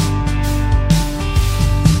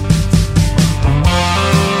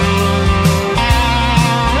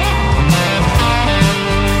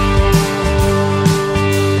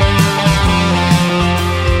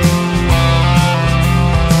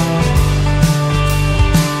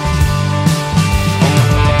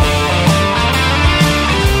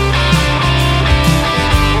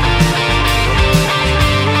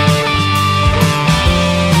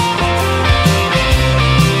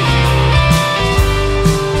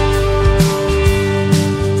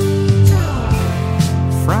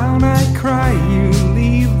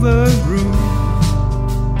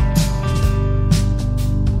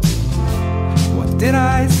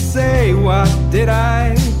 What did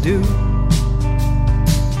I do?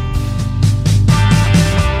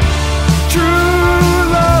 True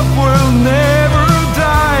love will never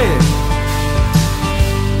die.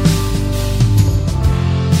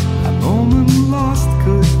 A moment lost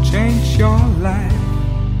could change your life.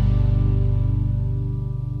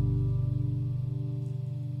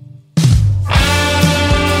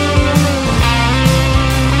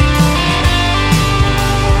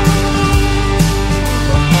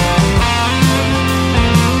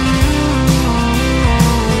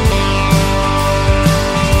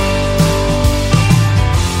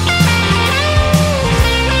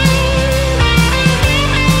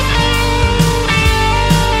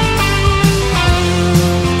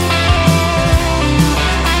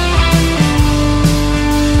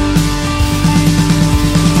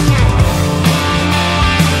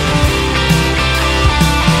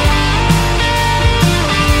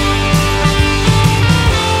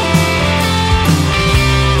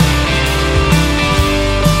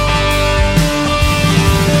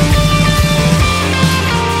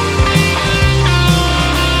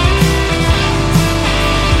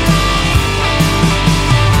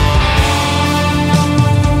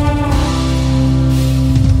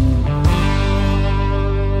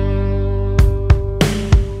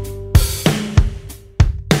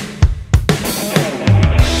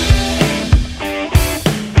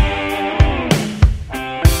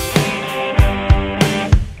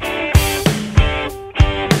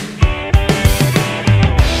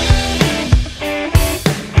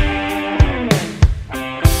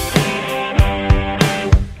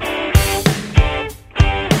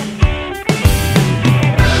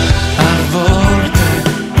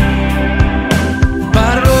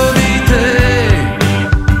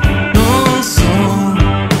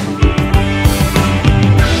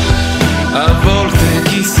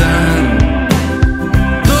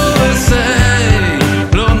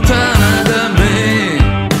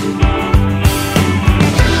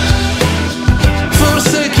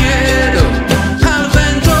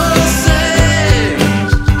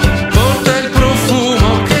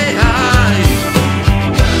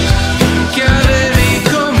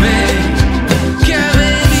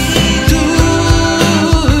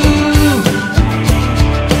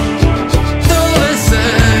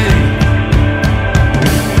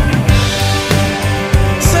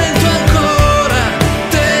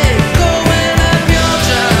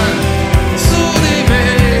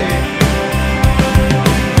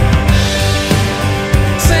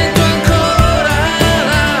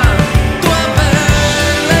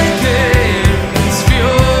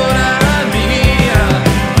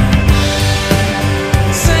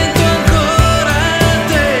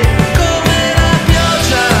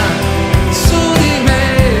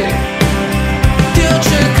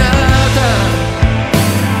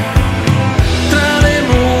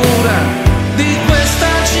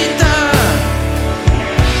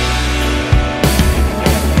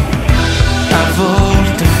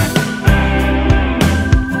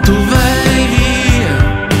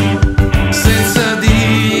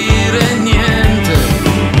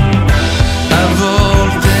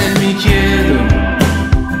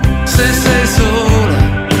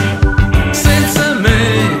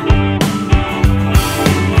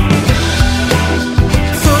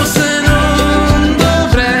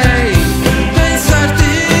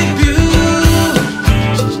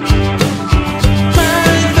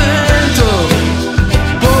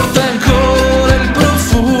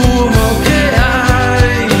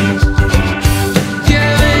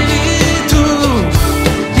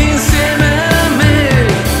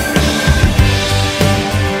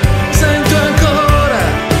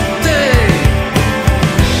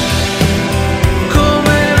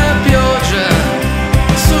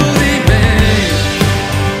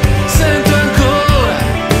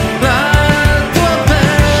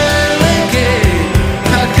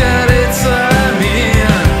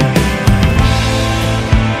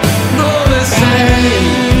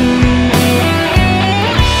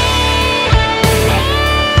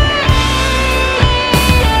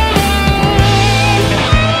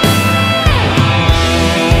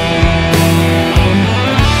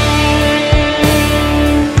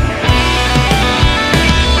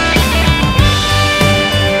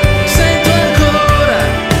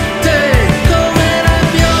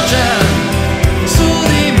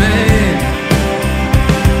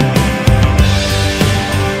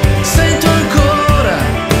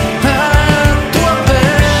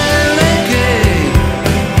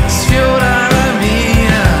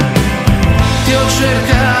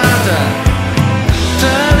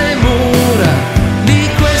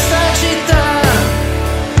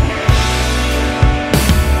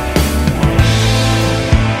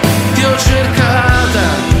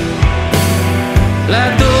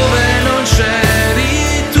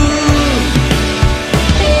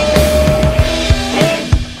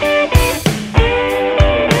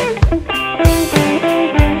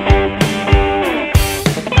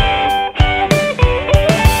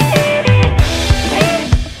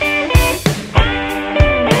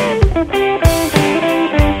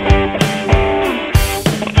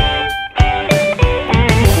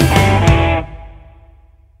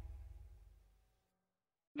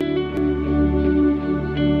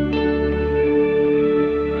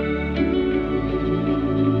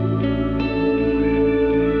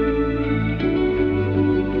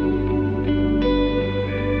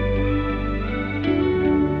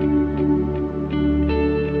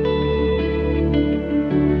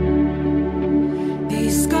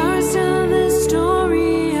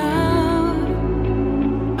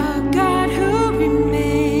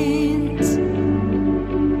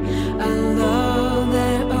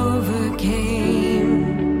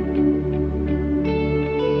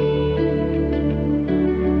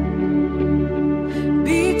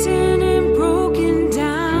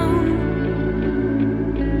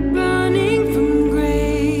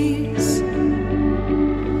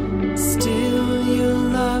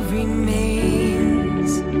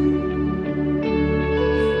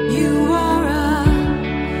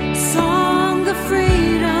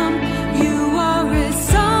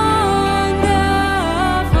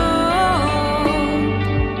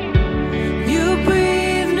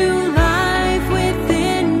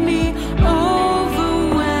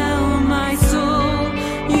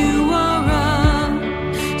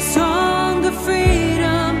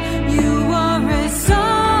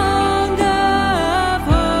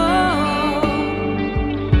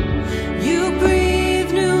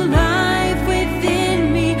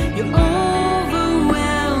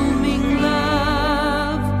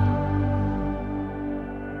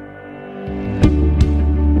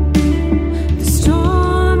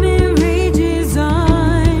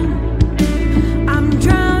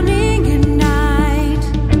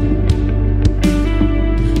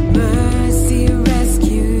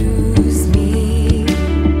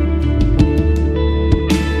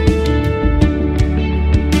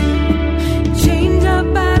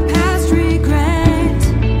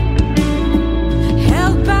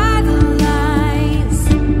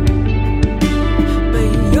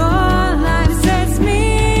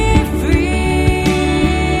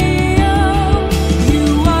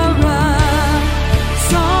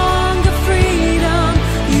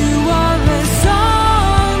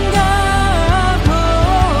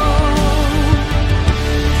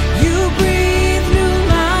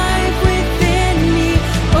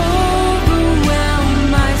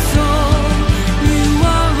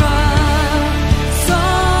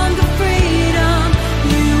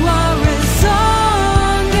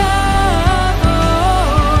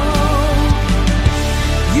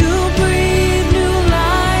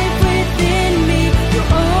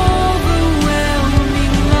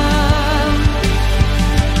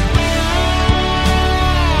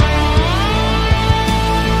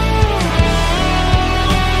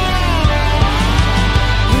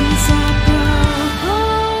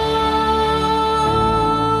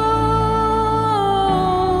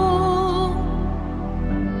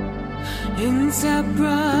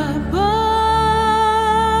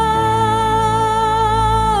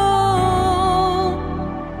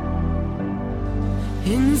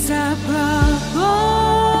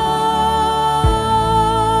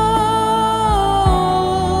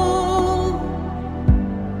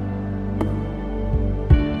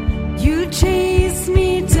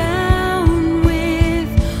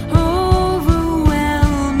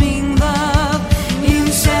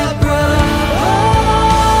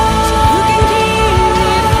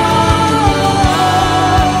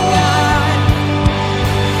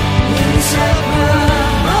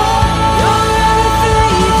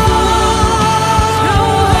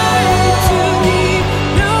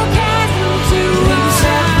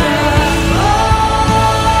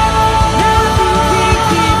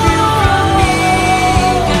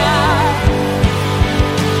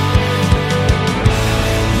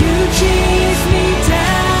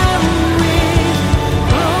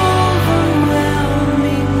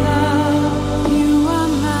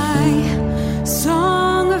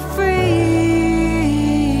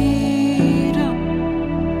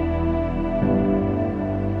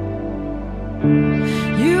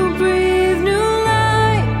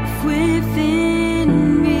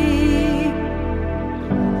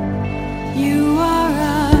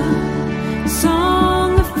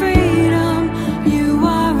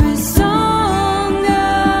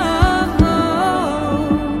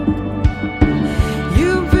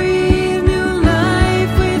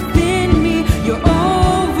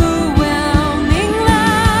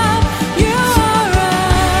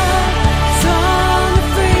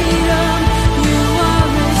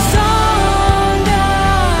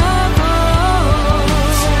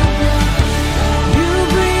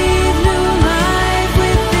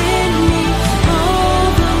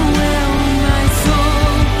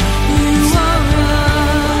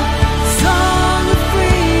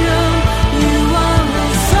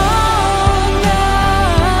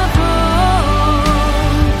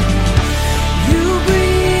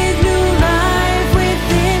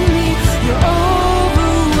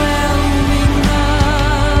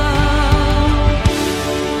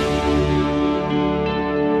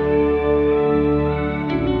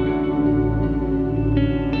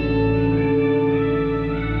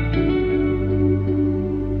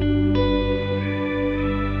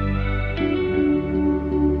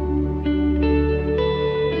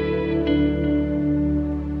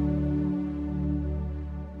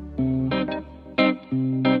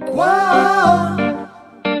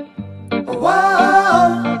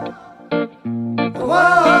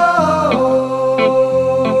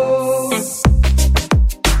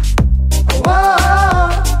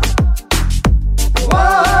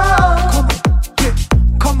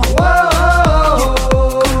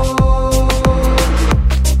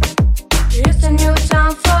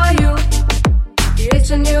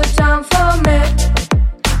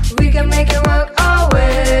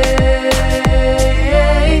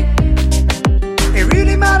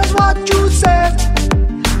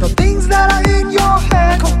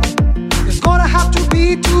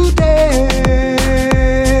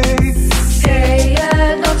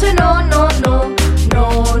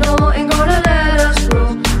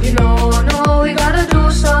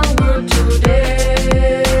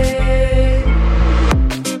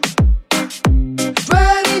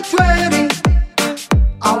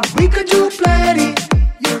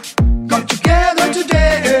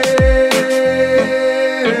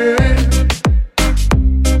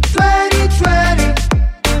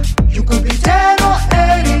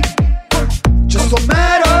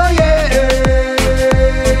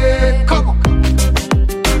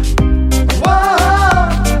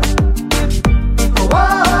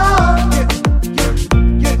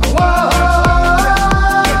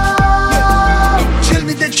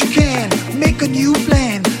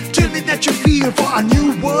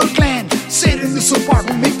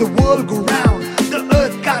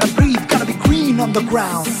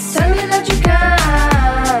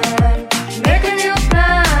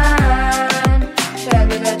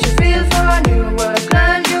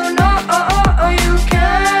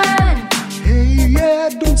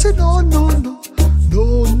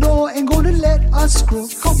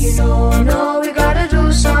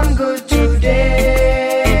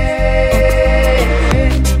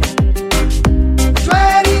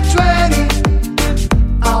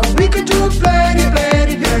 Plenty,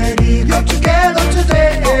 plenty, plenty, you're together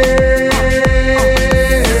today.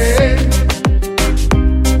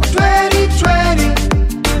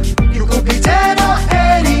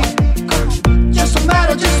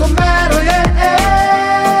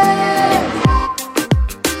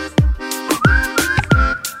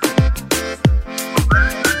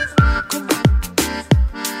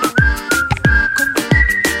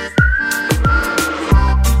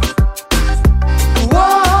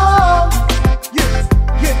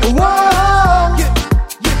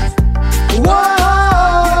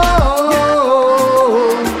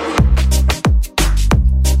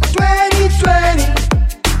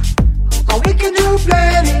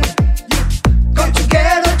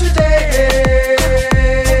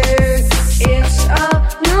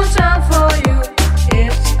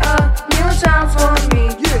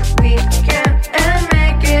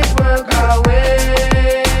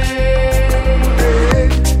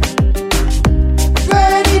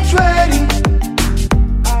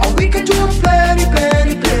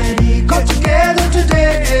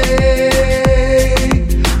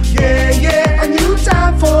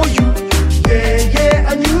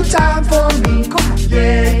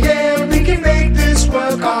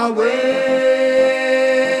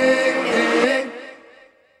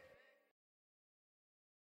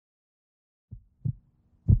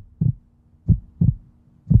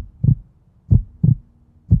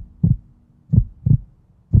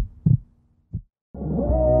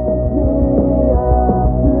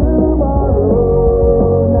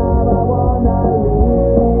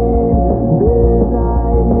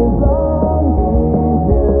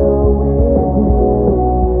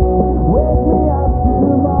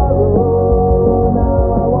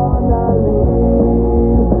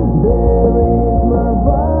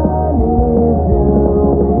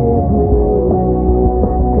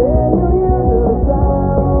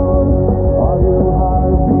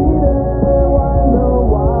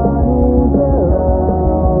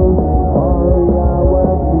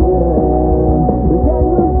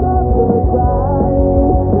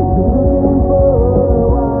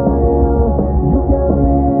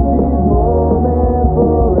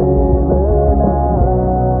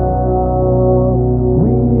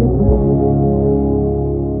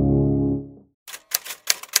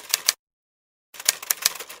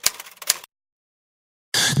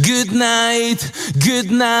 Good night,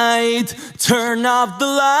 good night. Turn off the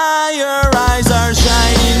light. Your eyes are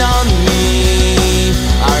shining on me,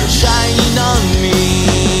 are shining on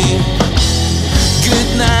me.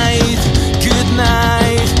 Good night, good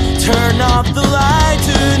night. Turn off the light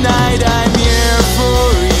tonight. I'm here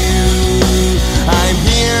for you, I'm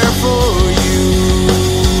here for you.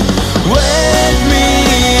 Wake me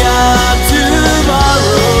up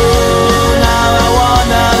tomorrow. Now I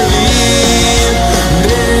wanna leave.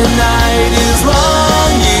 The night is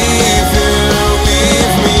long if you're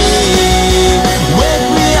with me. Wake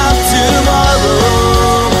me up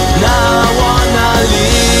tomorrow. Now I wanna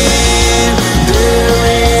leave. There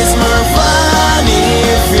is more fun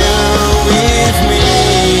if you're with me.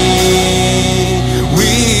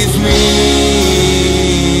 With me.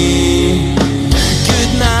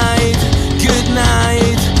 Good night, good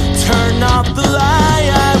night. Turn off the light.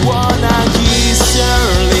 I wanna kiss your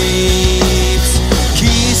lips,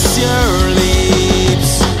 kiss your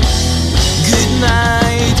lips. Good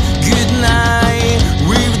night, good night.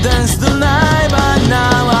 We've danced the night, but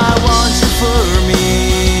now I want you for me,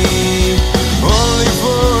 only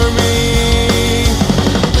for me.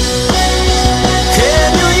 Can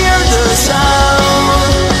you hear the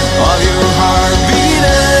sound of your heart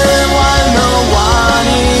beating while no one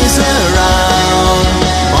is around?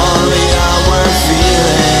 Only our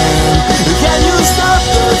feeling. Can you stop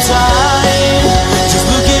the time? Just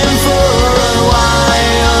looking for a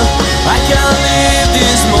while. I can't leave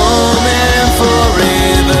this moment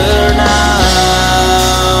forever now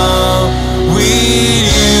with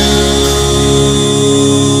you.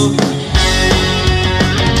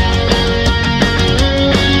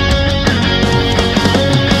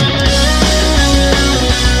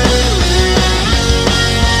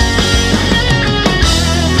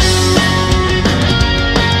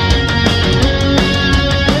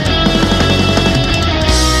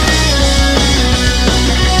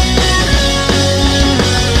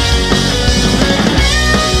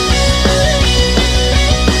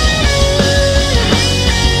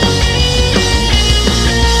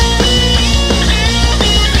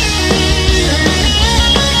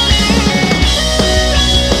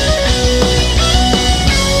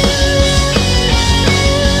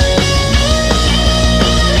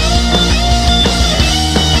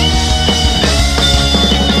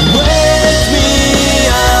 Wake me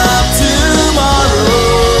up tomorrow.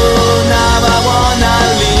 Now I wanna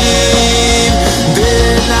leave. The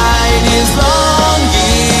night is long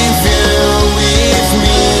if you're with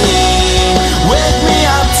me. Wake me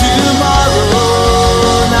up tomorrow.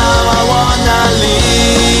 Now I wanna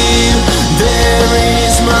leave. There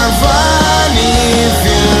is more fun if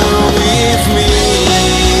you're with me.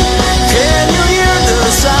 Can you hear the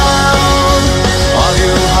sound of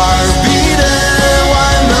your heart beating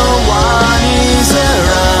while no one is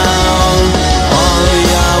around? Only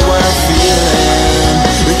our feeling.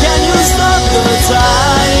 Can you stop the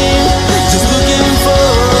time? Just looking for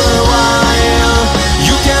a while.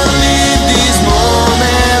 You can leave this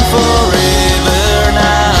moment forever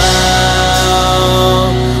now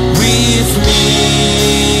with me.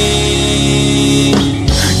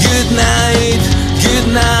 Good night, good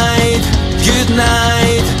night, good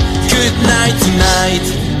night, good night tonight.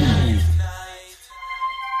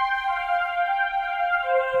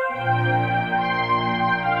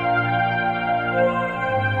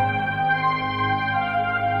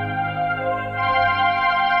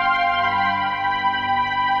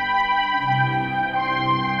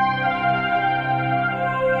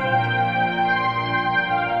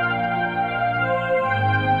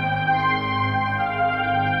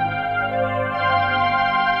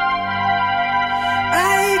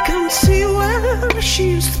 I can't see where she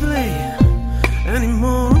used to play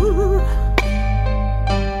anymore.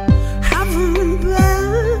 Haven't been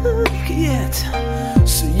back yet,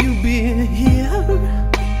 so you'll be here.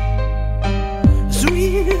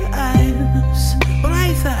 Sweet eyes,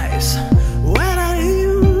 bright eyes, where are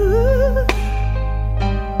you?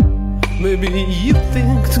 Maybe you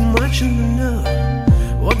think too much and know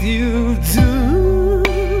what you do.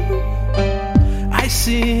 I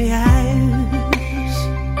see eyes,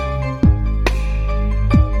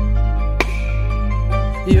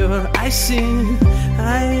 your icy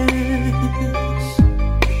eyes,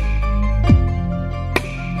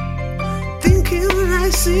 thinking I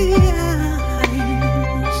see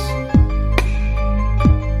eyes,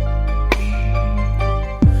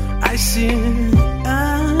 I see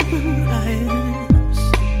eyes.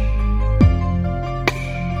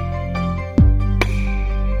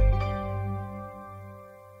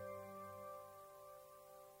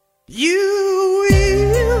 You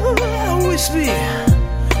will always be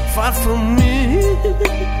far from me.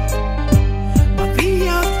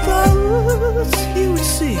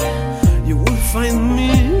 find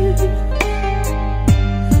me.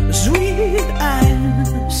 Sweet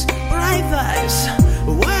eyes, bright eyes,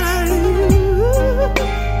 what are you?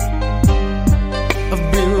 I've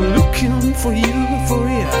been looking for you for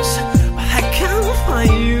years, but I can't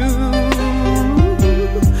find you.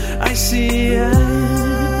 I see eyes,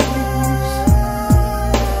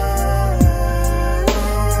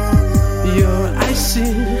 your icy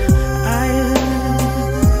eyes.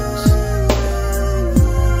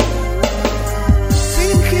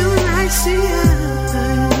 Thinking I see eyes.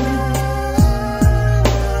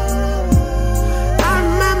 I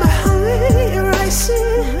remember how your icy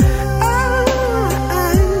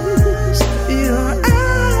eyes, your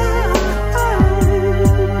eyes.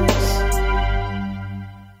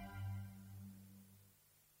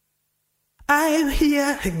 I'm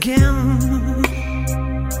here again.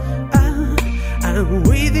 I'm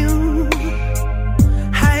with you.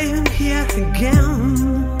 I'm here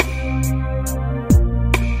again,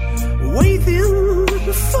 waiting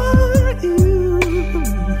for you.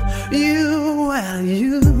 You are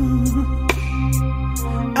you.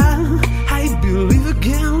 I believe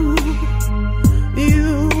again.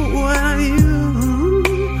 You are you.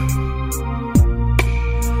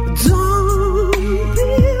 Don't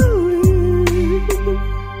believe.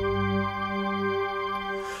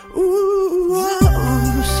 Ooh,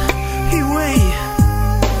 was he way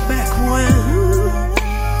back when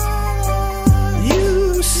you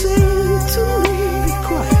said to me, be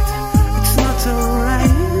quiet, it's not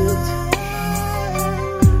alright.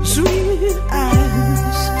 Sweet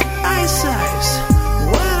eyes, eyes,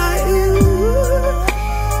 what are you?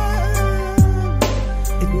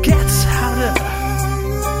 It gets harder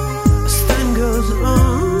as time goes on.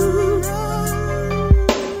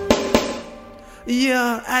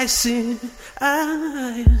 Your icy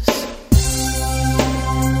eyes.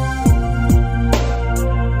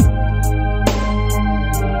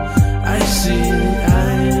 I see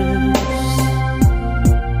eyes.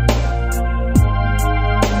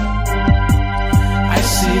 I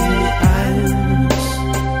see eyes.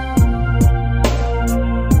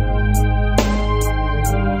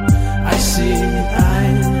 I see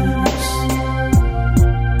eyes.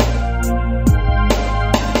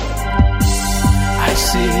 I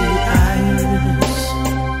see eyes.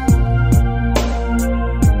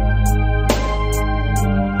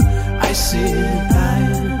 I see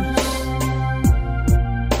eyes.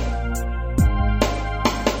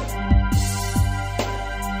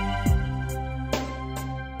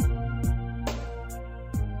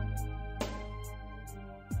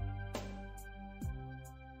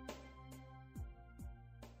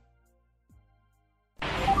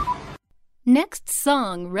 Next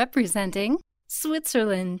song representing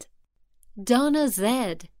Switzerland. Donna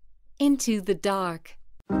Zed, Into the Dark.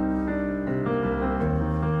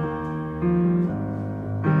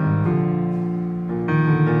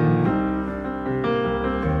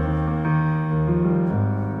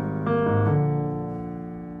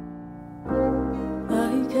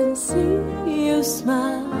 I can see you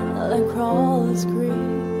smile and crawl and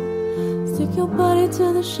scream. Stick your body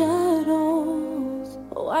to the shadows.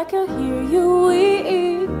 Oh, I can hear you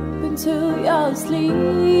weep into your sleep.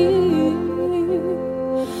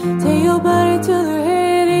 Take your body to the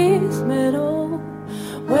Hades middle.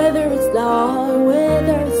 Whether it's dark,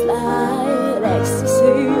 whether it's light,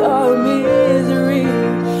 ecstasy or misery.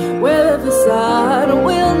 Whether the sun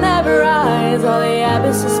will never rise or the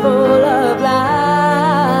abyss is full of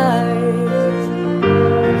lies.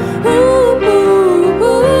 Ooh, ooh,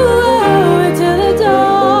 ooh, into the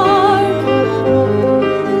dark.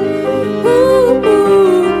 Ooh,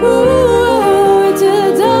 ooh, ooh, into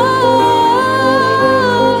the dark.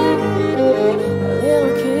 A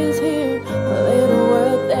little kiss here, a little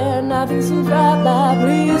word there. Nothing seems right, but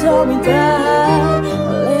please hold me tight.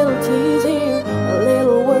 A little tease here, a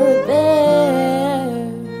little word there.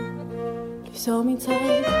 Please hold me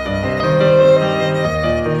tight.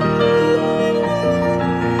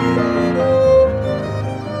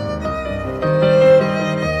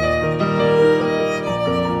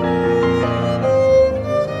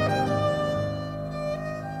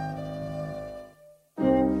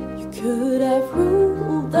 You could have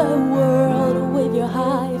ruled the world with your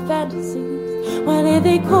high fantasies. Why did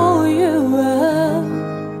they call you up?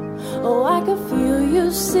 Oh, I can feel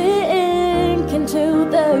you sink into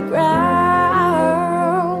the ground,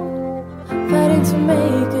 fighting to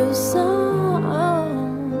make a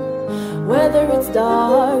sound. Whether it's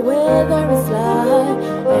dark, whether it's light,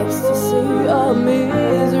 ecstasy or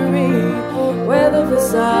misery. Whether the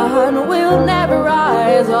sun will never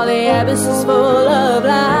rise or the abyss is full of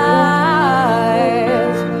lies.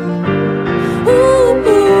 Ooh,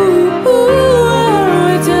 ooh, ooh.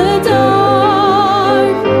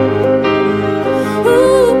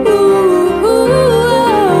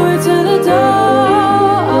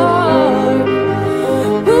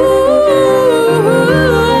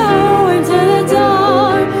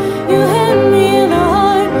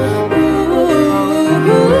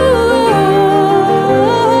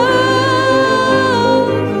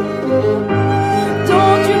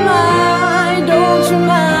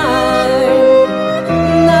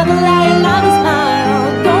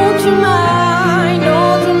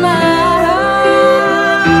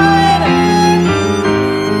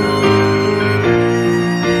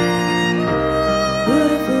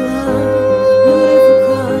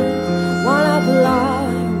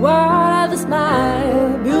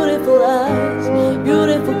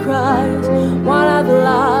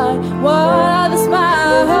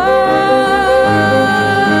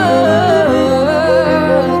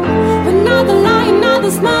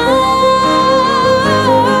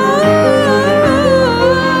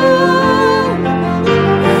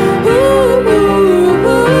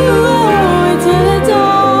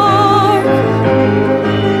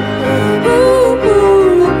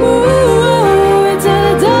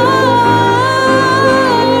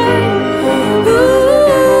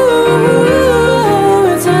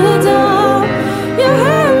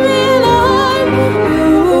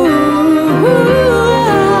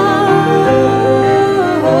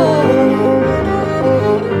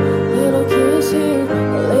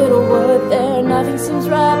 seems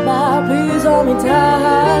right by. Please hold me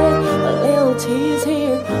tight. A little tease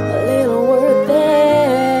here, a little word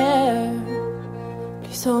there.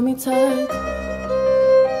 Please hold me tight.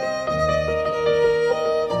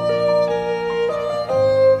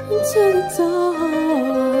 Into the dark.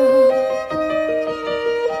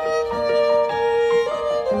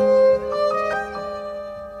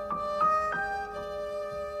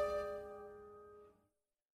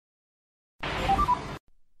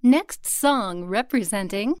 Next song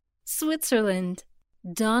representing Switzerland,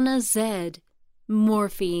 Donna Zed,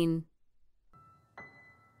 Morphine.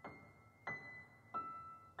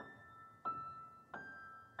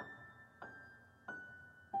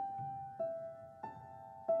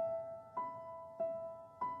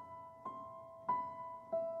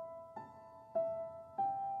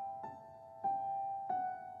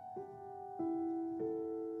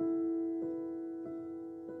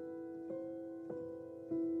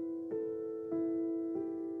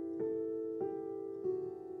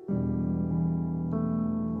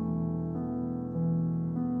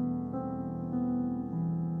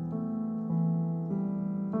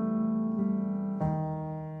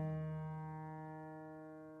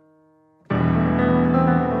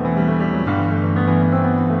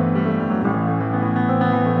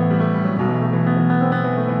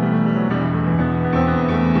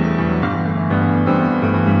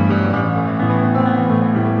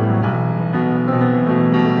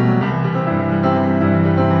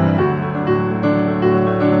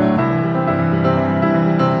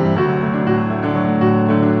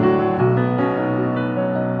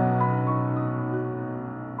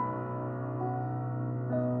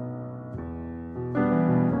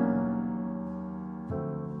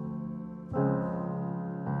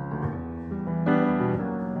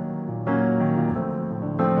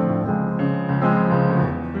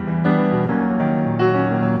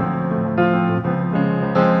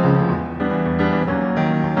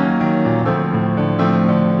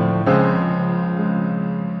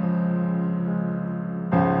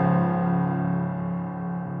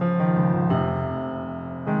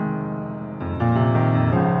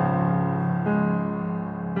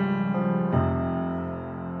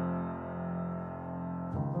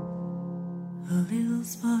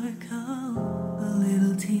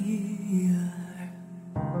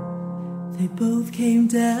 They both came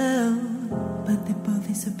down, but they both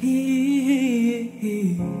disappeared.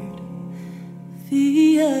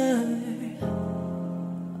 Fear,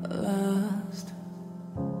 lust,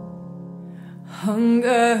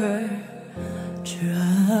 hunger, trust.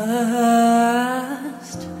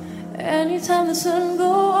 Anytime the sun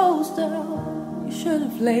goes down, you should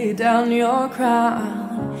have laid down your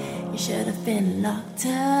crown. You should have been locked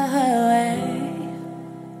away.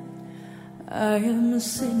 I am a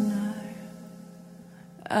sinner,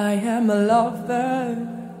 I am a lover.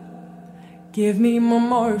 Give me more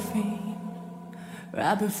morphine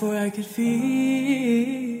right before I could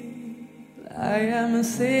feel. I am a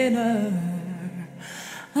sinner,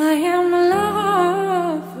 I am a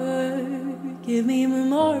lover. Give me more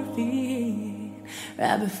morphine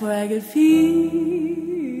right before I could feel.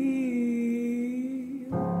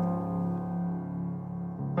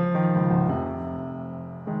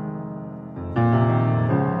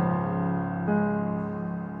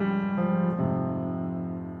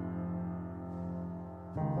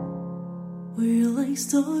 We're like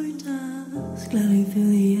stardust gliding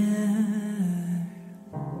through the air,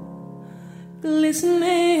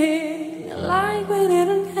 glistening like we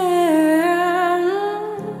didn't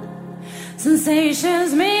care.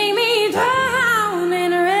 Sensations make me drown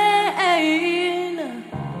in rain.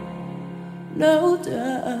 No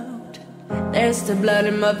doubt, there's still blood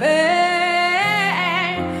in my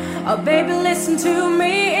vein. Oh baby, listen to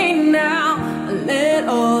me now. Let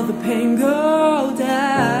all the pain go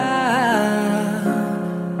down.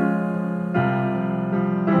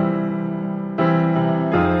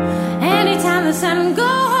 Anytime the sun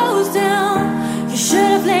goes down, you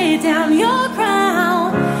should have laid down your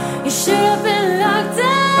crown. You should have been locked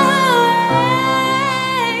away.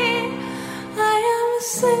 I am a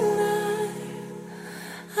sinner,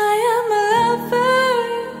 I am a lover.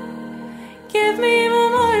 Give me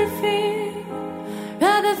more morphine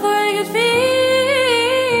right before I could feel.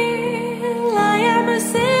 I am a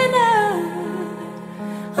sinner,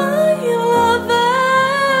 I am a lover.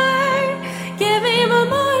 Give me more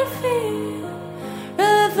morphine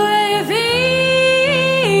right before I could feel.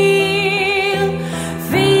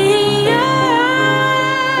 Fear,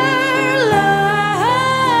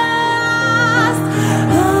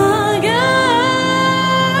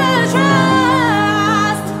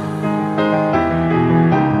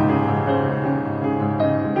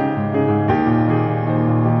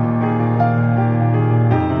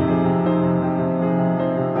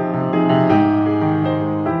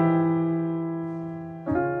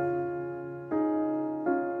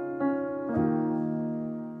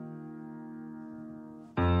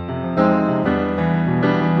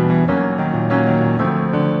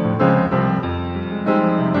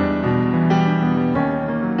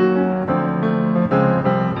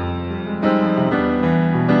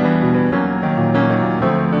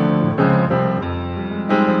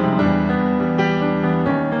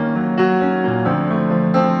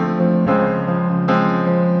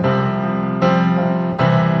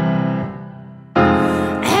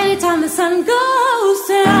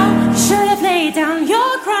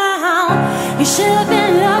 You should have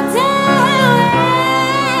been locked away.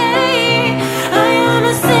 I am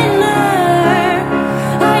a sinner,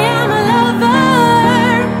 I am a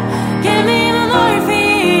lover. Give me my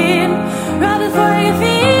morphine right before you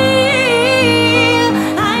feel.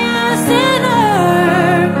 I am a sinner,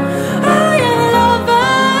 I am a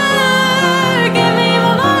lover. Give me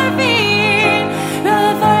my morphine right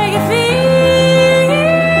before you feel.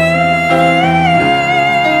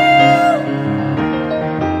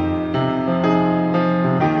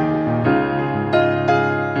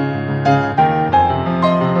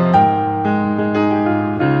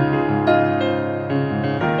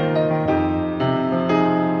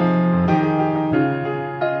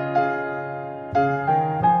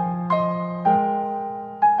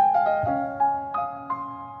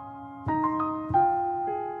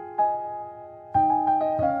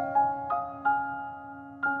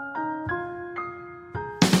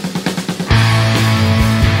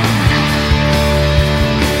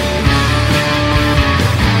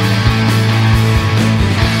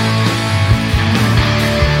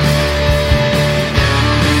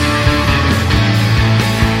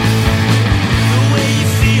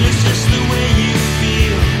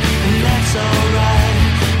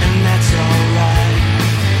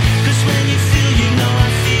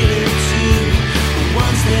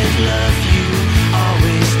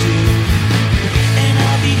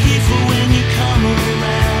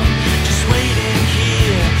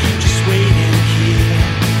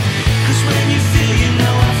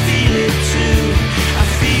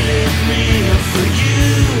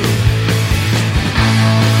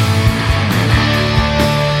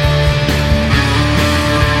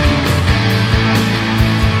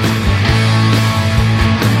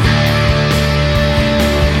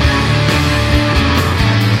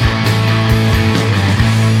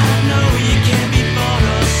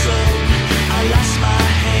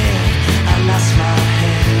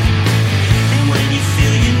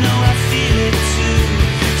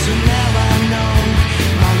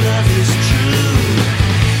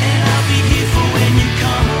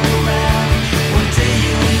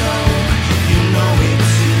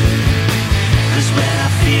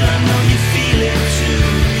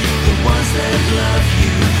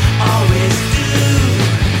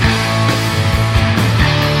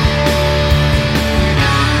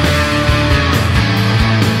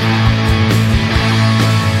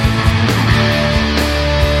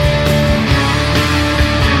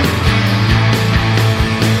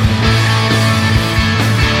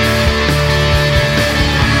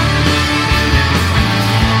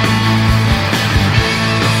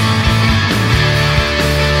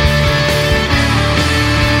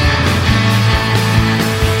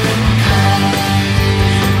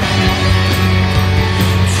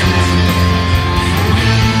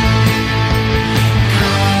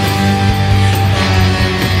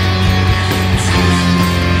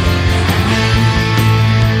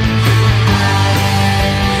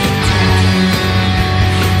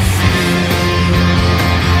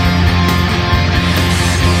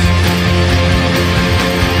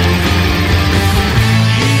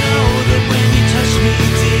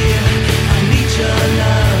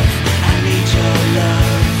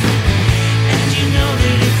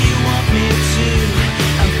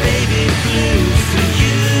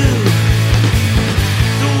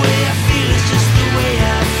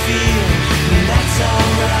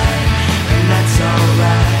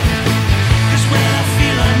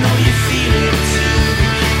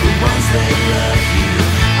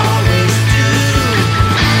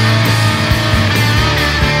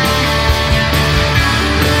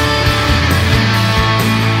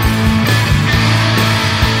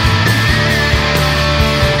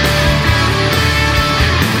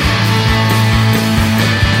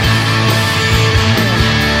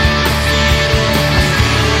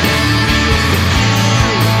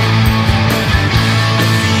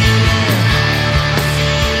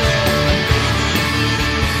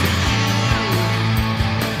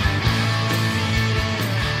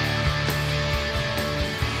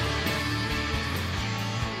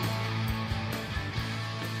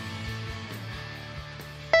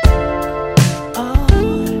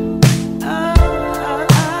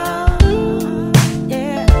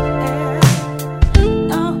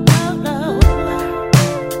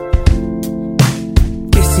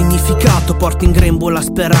 porti in grembo la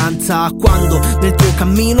speranza, quando nel tuo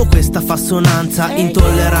cammino questa fa sonanza.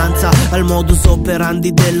 Intolleranza al modus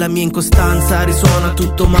operandi della mia incostanza, risuona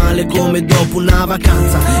tutto male come dopo una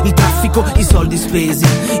vacanza. Il traffico, i soldi spesi,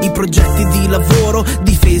 i progetti di lavoro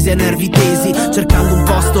difesi a nervi tesi, cercando un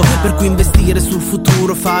posto per cui investire sul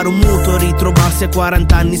futuro, fare un mutuo, ritrovarsi a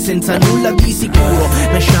 40 anni senza nulla di sicuro.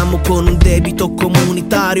 Nasciamo con un debito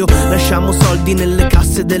comunitario, lasciamo soldi nelle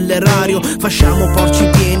casse dell'erario, facciamo porci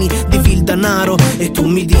pieni di vil danaro, e tu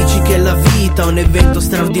mi dici che la vita è un evento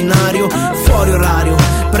straordinario. Fuori orario,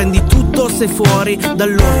 prendi tutto, sei fuori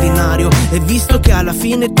dall'ordinario, e visto che alla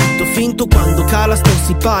fine è tutto finto, quando cala sto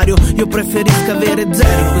sipario, io preferisco avere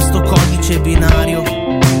zero in questo codice binario.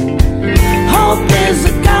 Hope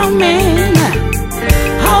is coming,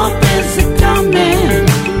 hope is coming,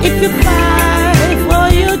 if you fight for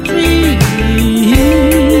your dreams.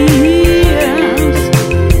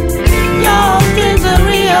 Your dreams are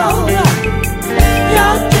real,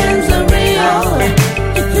 your dreams are real,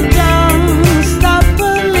 if you don't stop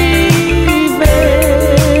believing.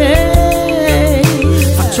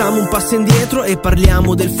 Facciamo un passo indietro e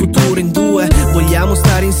parliamo del futuro in due. Vogliamo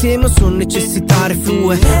stare insieme o sono necessità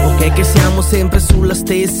flue? Ok che siamo sempre sulla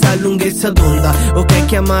stessa lunghezza d'onda, ok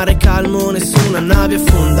che a mare calmo nessuna nave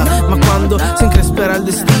affonda, ma quando si incresperà il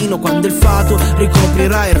destino, quando il fato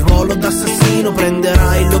ricoprirai il ruolo d'assassino,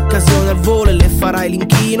 prenderai l'occasione al volo e le farai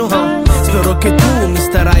l'inchino. Spero che tu mi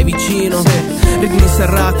starai vicino. Ritmi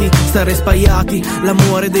serrati, stare spaiati,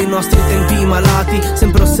 l'amore dei nostri tempi malati,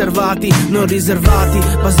 sempre osservati, non riservati,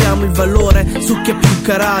 basiamo il valore su chi ha più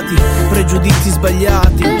carati, pregiudizi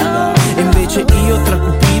sbagliati. E invece io tra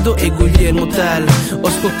Cupido e Guglielmo Tell ho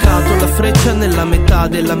scoccato la freccia nella metà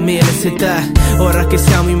della mele, sei te. Ora che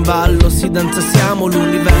siamo in ballo si danza, siamo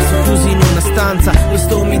l'universo chiusi in una stanza,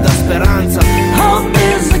 questo mi dà speranza. Hope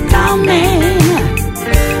is coming,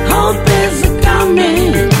 hope is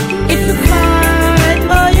coming, if you fight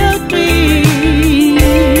for your dreams.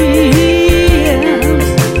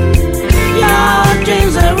 Your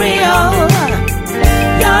dreams are real,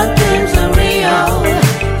 your dreams are real,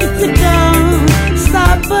 if you don't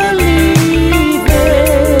stop believing.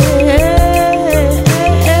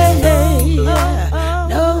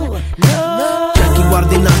 C'è chi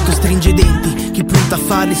guarda in alto, stringe i denti, chi punta a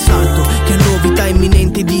fare il salto, che novità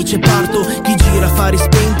imminente dice parto, chi gira affari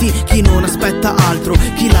spenti, chi non aspetta altro,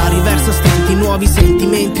 chi la riversa a stenti, nuovi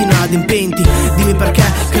sentimenti inadempenti. Dimmi perché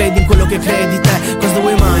credi in quello che credi te, cosa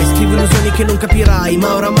vuoi mai? Scrivi illusioni che non capirai,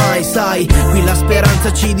 ma oramai sai, qui la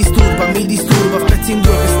speranza ci disturba, mi disturba, pezzi in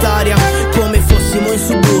due quest'aria, come fossimo in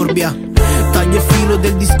suburbia. Taglio il filo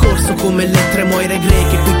del discorso come le tre moire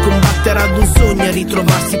greche, qui combattere ad un sogno e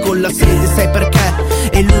ritrovarsi con la sede, sai perché?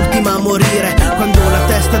 È l'ultima a morire, quando la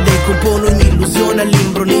testa decompone un'illusione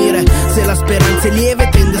all'imbronire. Se la speranza è lieve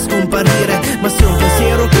tende a scomparire, ma se è un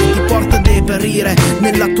pensiero che ti porta a deperire,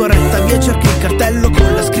 nella tua retta via cerchi il cartello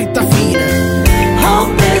con la scritta fine.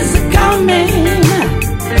 Hope is coming,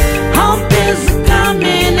 hope is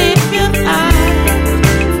coming, if you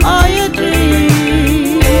fight for your dreams.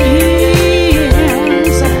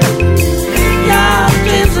 Your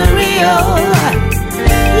dreams are real,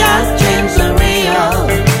 your dreams are real,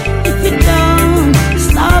 if you don't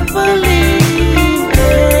stop believing.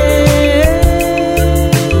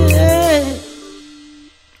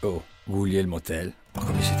 Oh, Guglielmo Tell, ma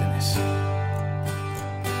come siete messi?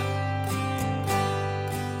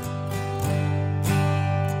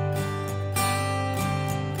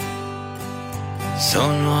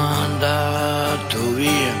 Sono andato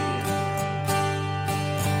via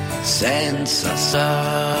senza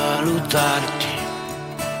salutarti,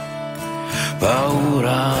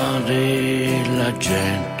 paura della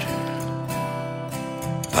gente,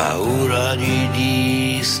 paura di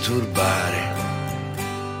disturbare.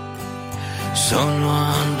 Sono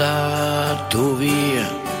andato via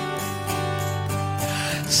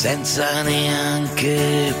senza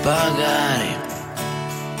neanche pagare,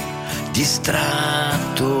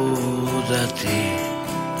 distratto da te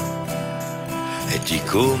e di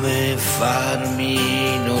come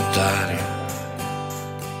farmi notare.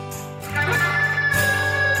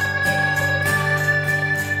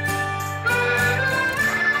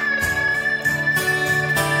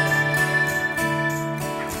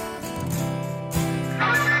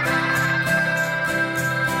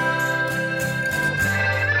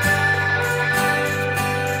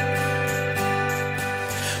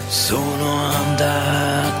 Sono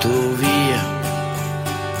andato via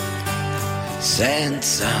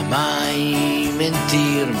senza mai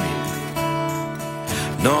mentirmi,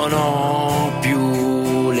 non ho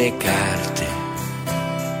più le carte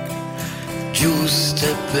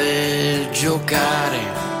giuste per giocare,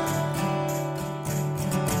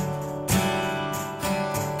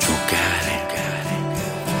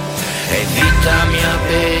 Evitami a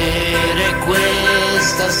bere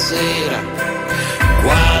questa sera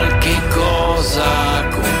qualche cosa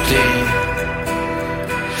con te.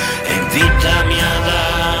 Invitami ad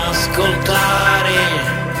ascoltare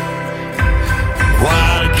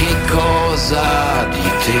qualche cosa di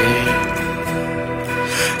te.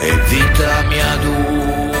 Evitami ad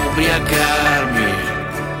ubriacarmi,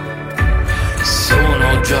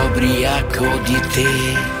 sono già ubriaco di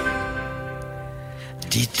te,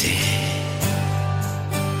 di te.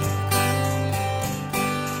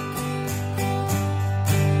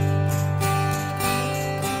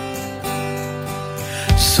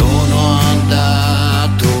 Sono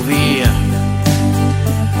andato via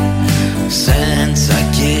senza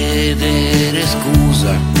chiedere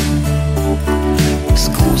scusa,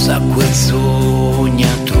 scusa a quel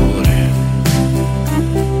sognatore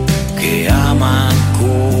che ama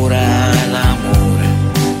ancora l'amore.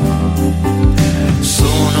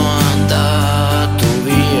 Sono andato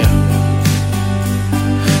via,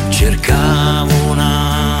 cercavo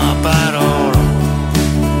una parola,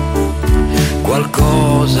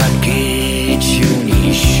 qualcosa che ci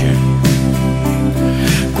unisce,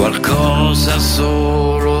 qualcosa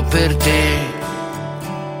solo per te.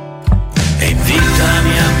 E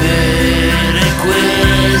invitami a bere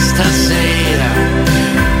questa sera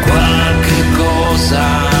qualche cosa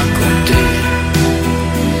con te.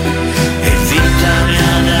 E invitami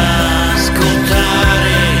ad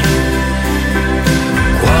ascoltare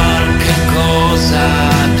qualche cosa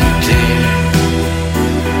di te.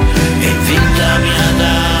 Invitami ad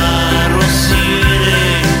arrossire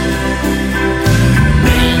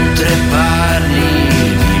mentre parli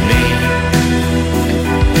di me.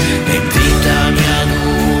 Invitami ad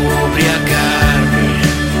ubriacarmi,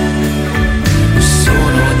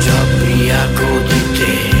 sono già ubriaco di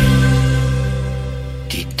te,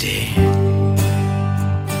 di te.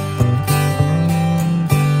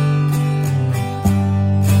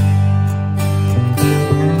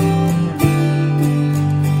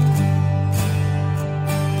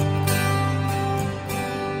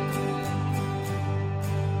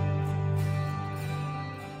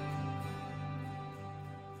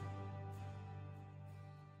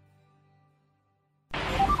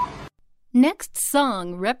 Next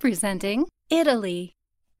song representing Italy.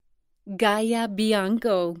 Gaia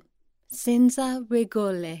Bianco, Senza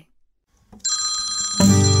Regole.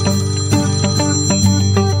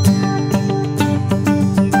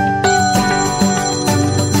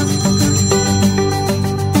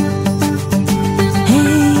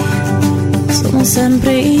 Ehi, sono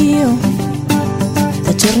sempre io.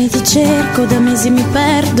 Da giorni ti cerco, da mesi mi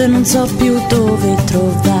perdo e non so più dove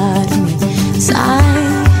trovarmi.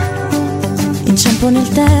 Sai, inciampo nel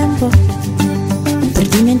tempo per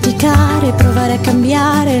dimenticare, provare a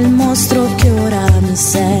cambiare il mostro che ora mi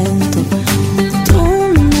sento.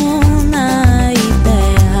 Tu non hai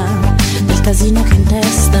idea del casino che in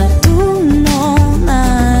testa, tu non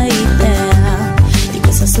hai idea di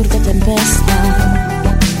questa assurda tempesta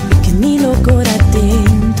che mi logora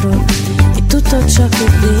dentro, e tutto ciò che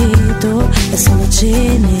vedo è solo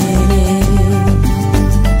cenere.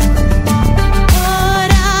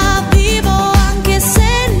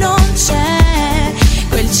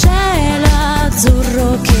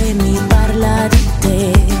 Azzurro che mi parla di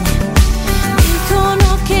te.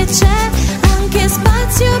 Dicono che c'è anche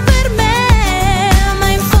spazio per me, ma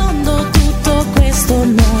in fondo tutto questo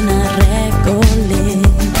non ha regole.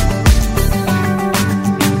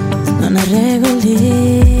 Non ha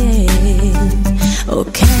regole.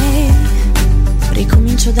 Ok,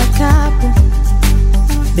 ricomincio da capo.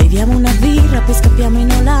 Beviamo una birra, poi scappiamo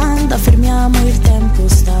in Olanda. Fermiamo il tempo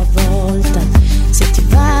stavolta, se ti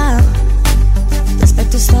va.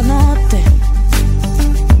 Aspetto stanotte,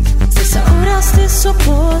 stessa ora, stesso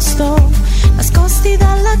posto, nascosti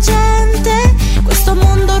dalla gente. Questo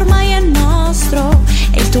mondo ormai è nostro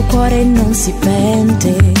e il tuo cuore non si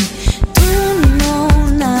pente. Tu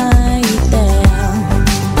non hai idea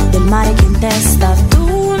del mare che in testa,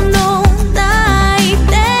 tu non hai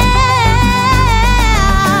idea.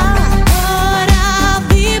 Ora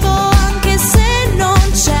vivo anche se non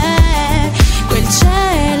c'è quel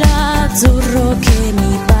cielo azzurro che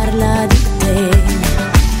mi parla di te.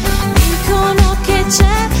 Dicono che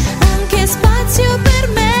c'è anche spazio per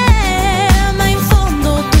me, ma in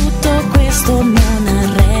fondo tutto questo non ha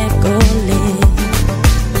regole.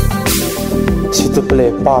 S'il te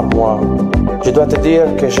plaît, parle-moi. Je dois te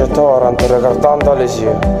dire que j'ai tort en te regardant dans les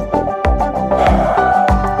yeux.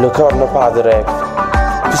 Le cœur n'a pas de règles.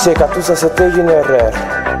 Tu sais que tout ça c'était une erreur.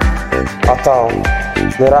 Attends,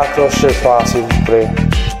 ne raccrochez pas s'il vous plaît.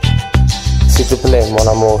 S'il te plaît, mon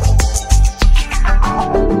amour.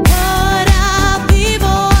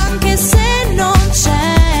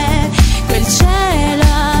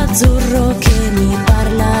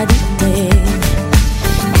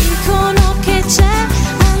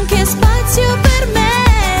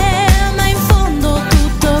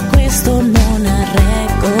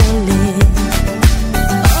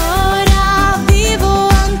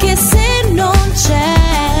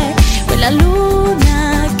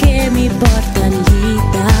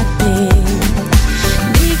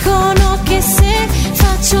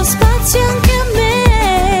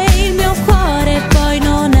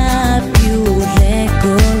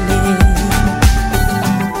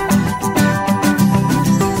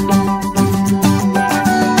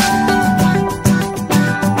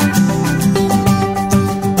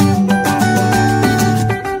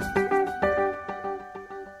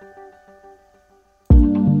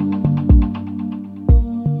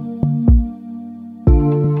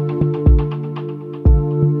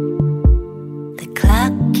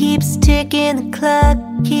 keeps ticking, the clock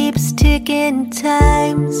keeps ticking,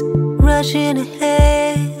 time's rushing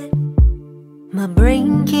ahead. My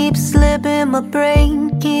brain keeps slipping,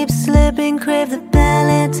 crave the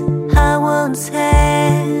balance I once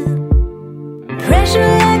had. Pressure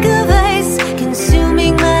like a vice,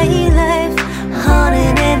 consuming my life, on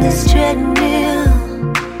an endless treadmill.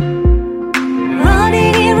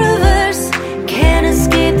 Running in reverse, can't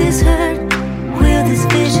escape this hurt. Will this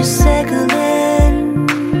vicious cycle end?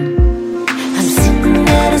 I'm sitting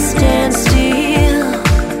at a standstill.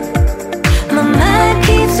 My mind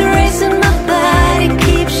keeps racing, my body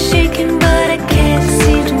keeps shaking, but I can't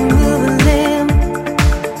seem to move a limb.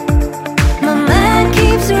 My mind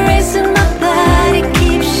keeps racing, my body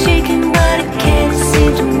keeps shaking, but I can't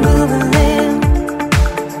seem to move a limb.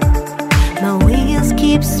 My wheels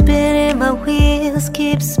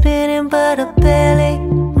keep spinning, but I barely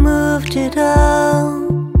moved at all.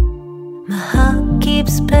 My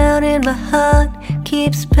heart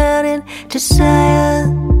keeps pounding, desire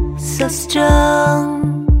so strong.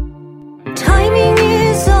 Timing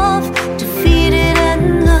is off, defeated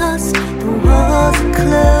and lost, the walls are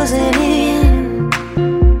closing in.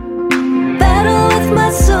 Battle with my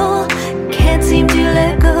soul, can't seem to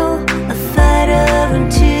let go, a fighter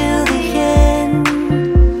until the end.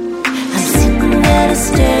 I'm sitting at a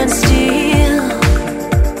standstill.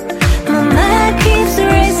 My mind keeps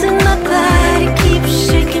racing, my body keeps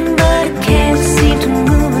shaking, but I can't seem to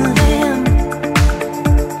move a limb.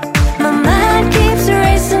 My mind keeps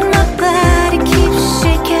racing, my body keeps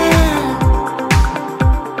shaking.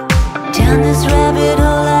 Down this rabbit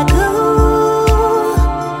hole I go.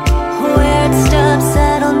 Where it stops I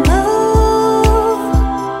don't know.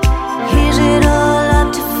 Is it all up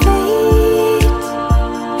to fate?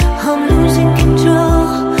 I'm losing control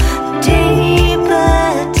day by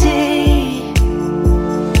day.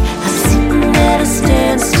 I'm sitting at a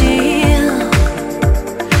standstill.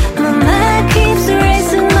 My mind keeps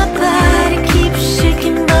racing, my body keeps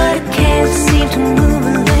shaking, but I can't seem to move a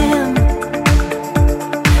limb.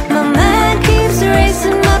 My mind keeps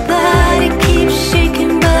racing, my body keeps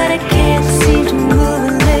shaking, but I can't seem to move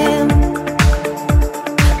a limb.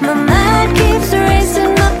 My mind keeps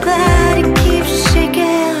racing, my body keeps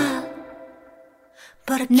shaking,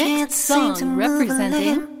 but I can't Next seem to song move a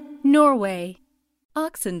representing limb. Norway,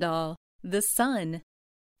 Oxendal, The Sun.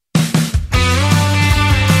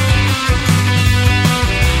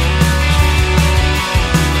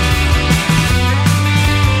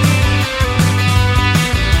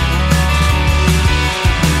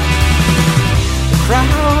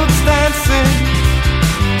 Crowds dancing,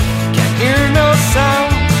 can't hear no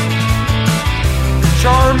sound. The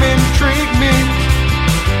charm intrigue me,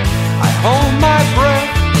 I hold my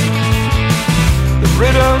breath. The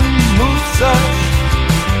rhythm moves us,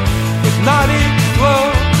 hypnotic flow.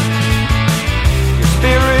 Your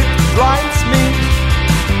spirit blinds me,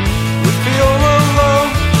 we feel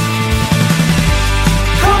alone.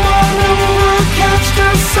 Come on over, catch the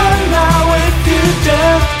sun now if you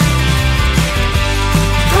dare.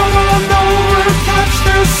 Come on over, catch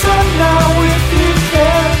the sun now if you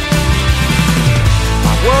care.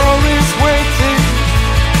 My world is waiting,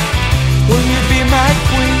 will you be my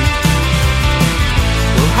queen?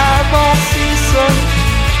 We'll have all season,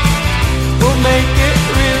 we'll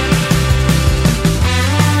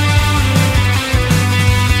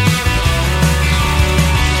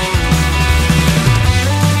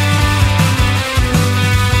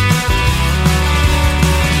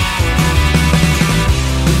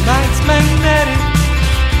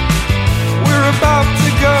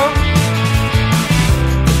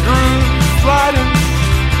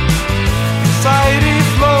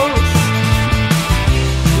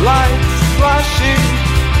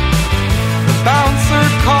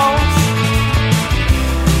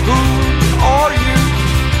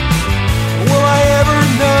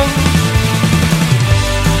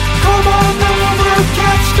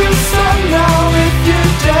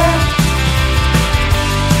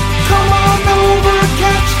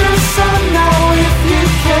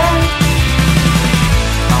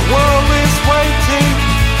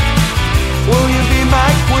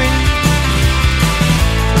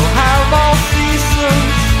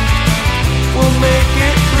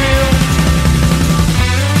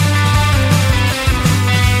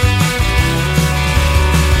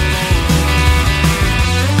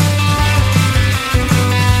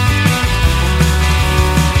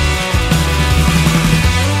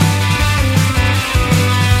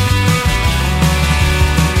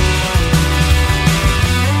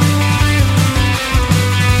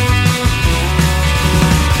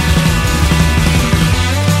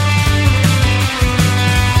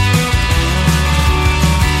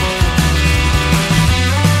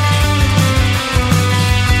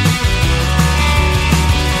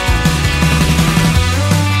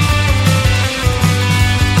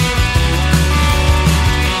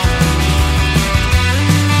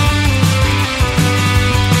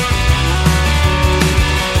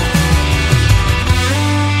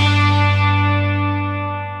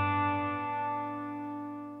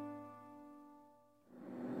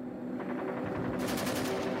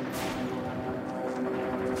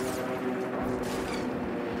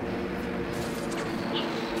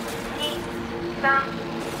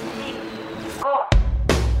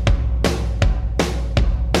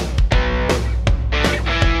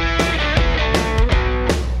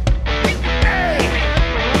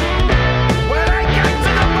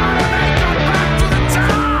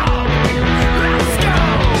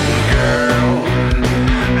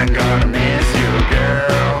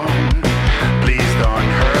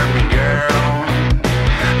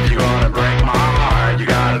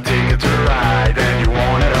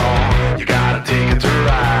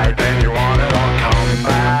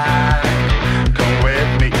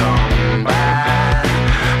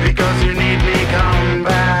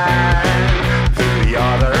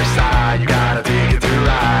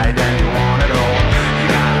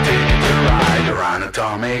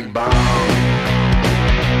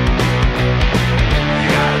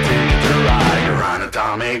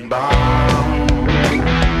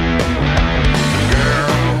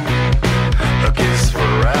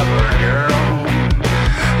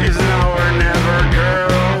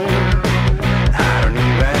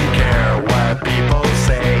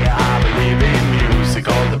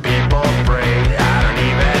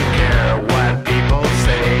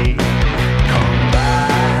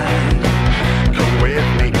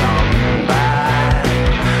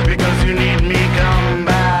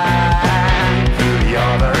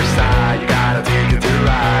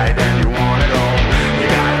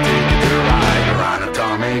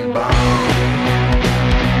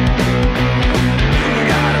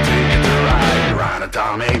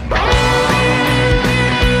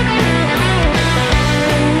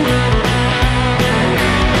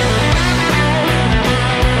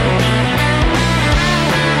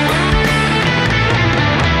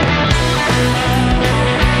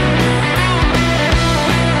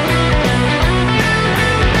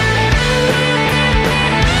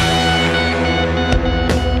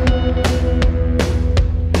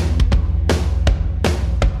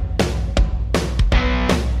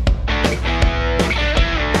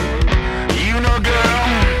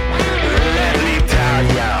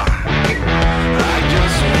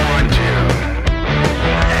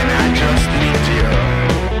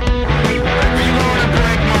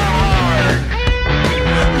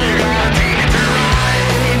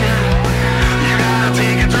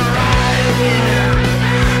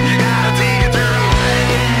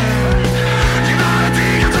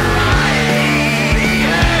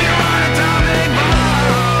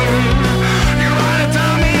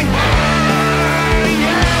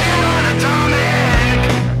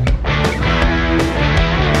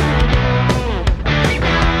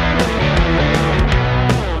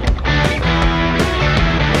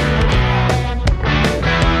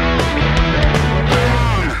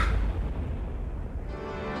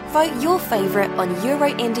Vote your favourite on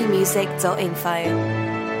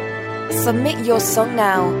euroindiemusic.info. Submit your song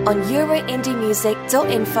now on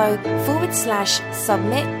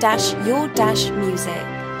euroindiemusic.info/submit-your-music.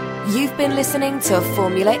 You've been listening to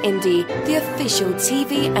Formula Indie, the official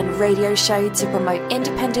TV and radio show to promote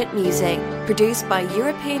independent music, produced by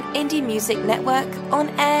European Indie Music Network, on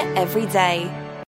air every day.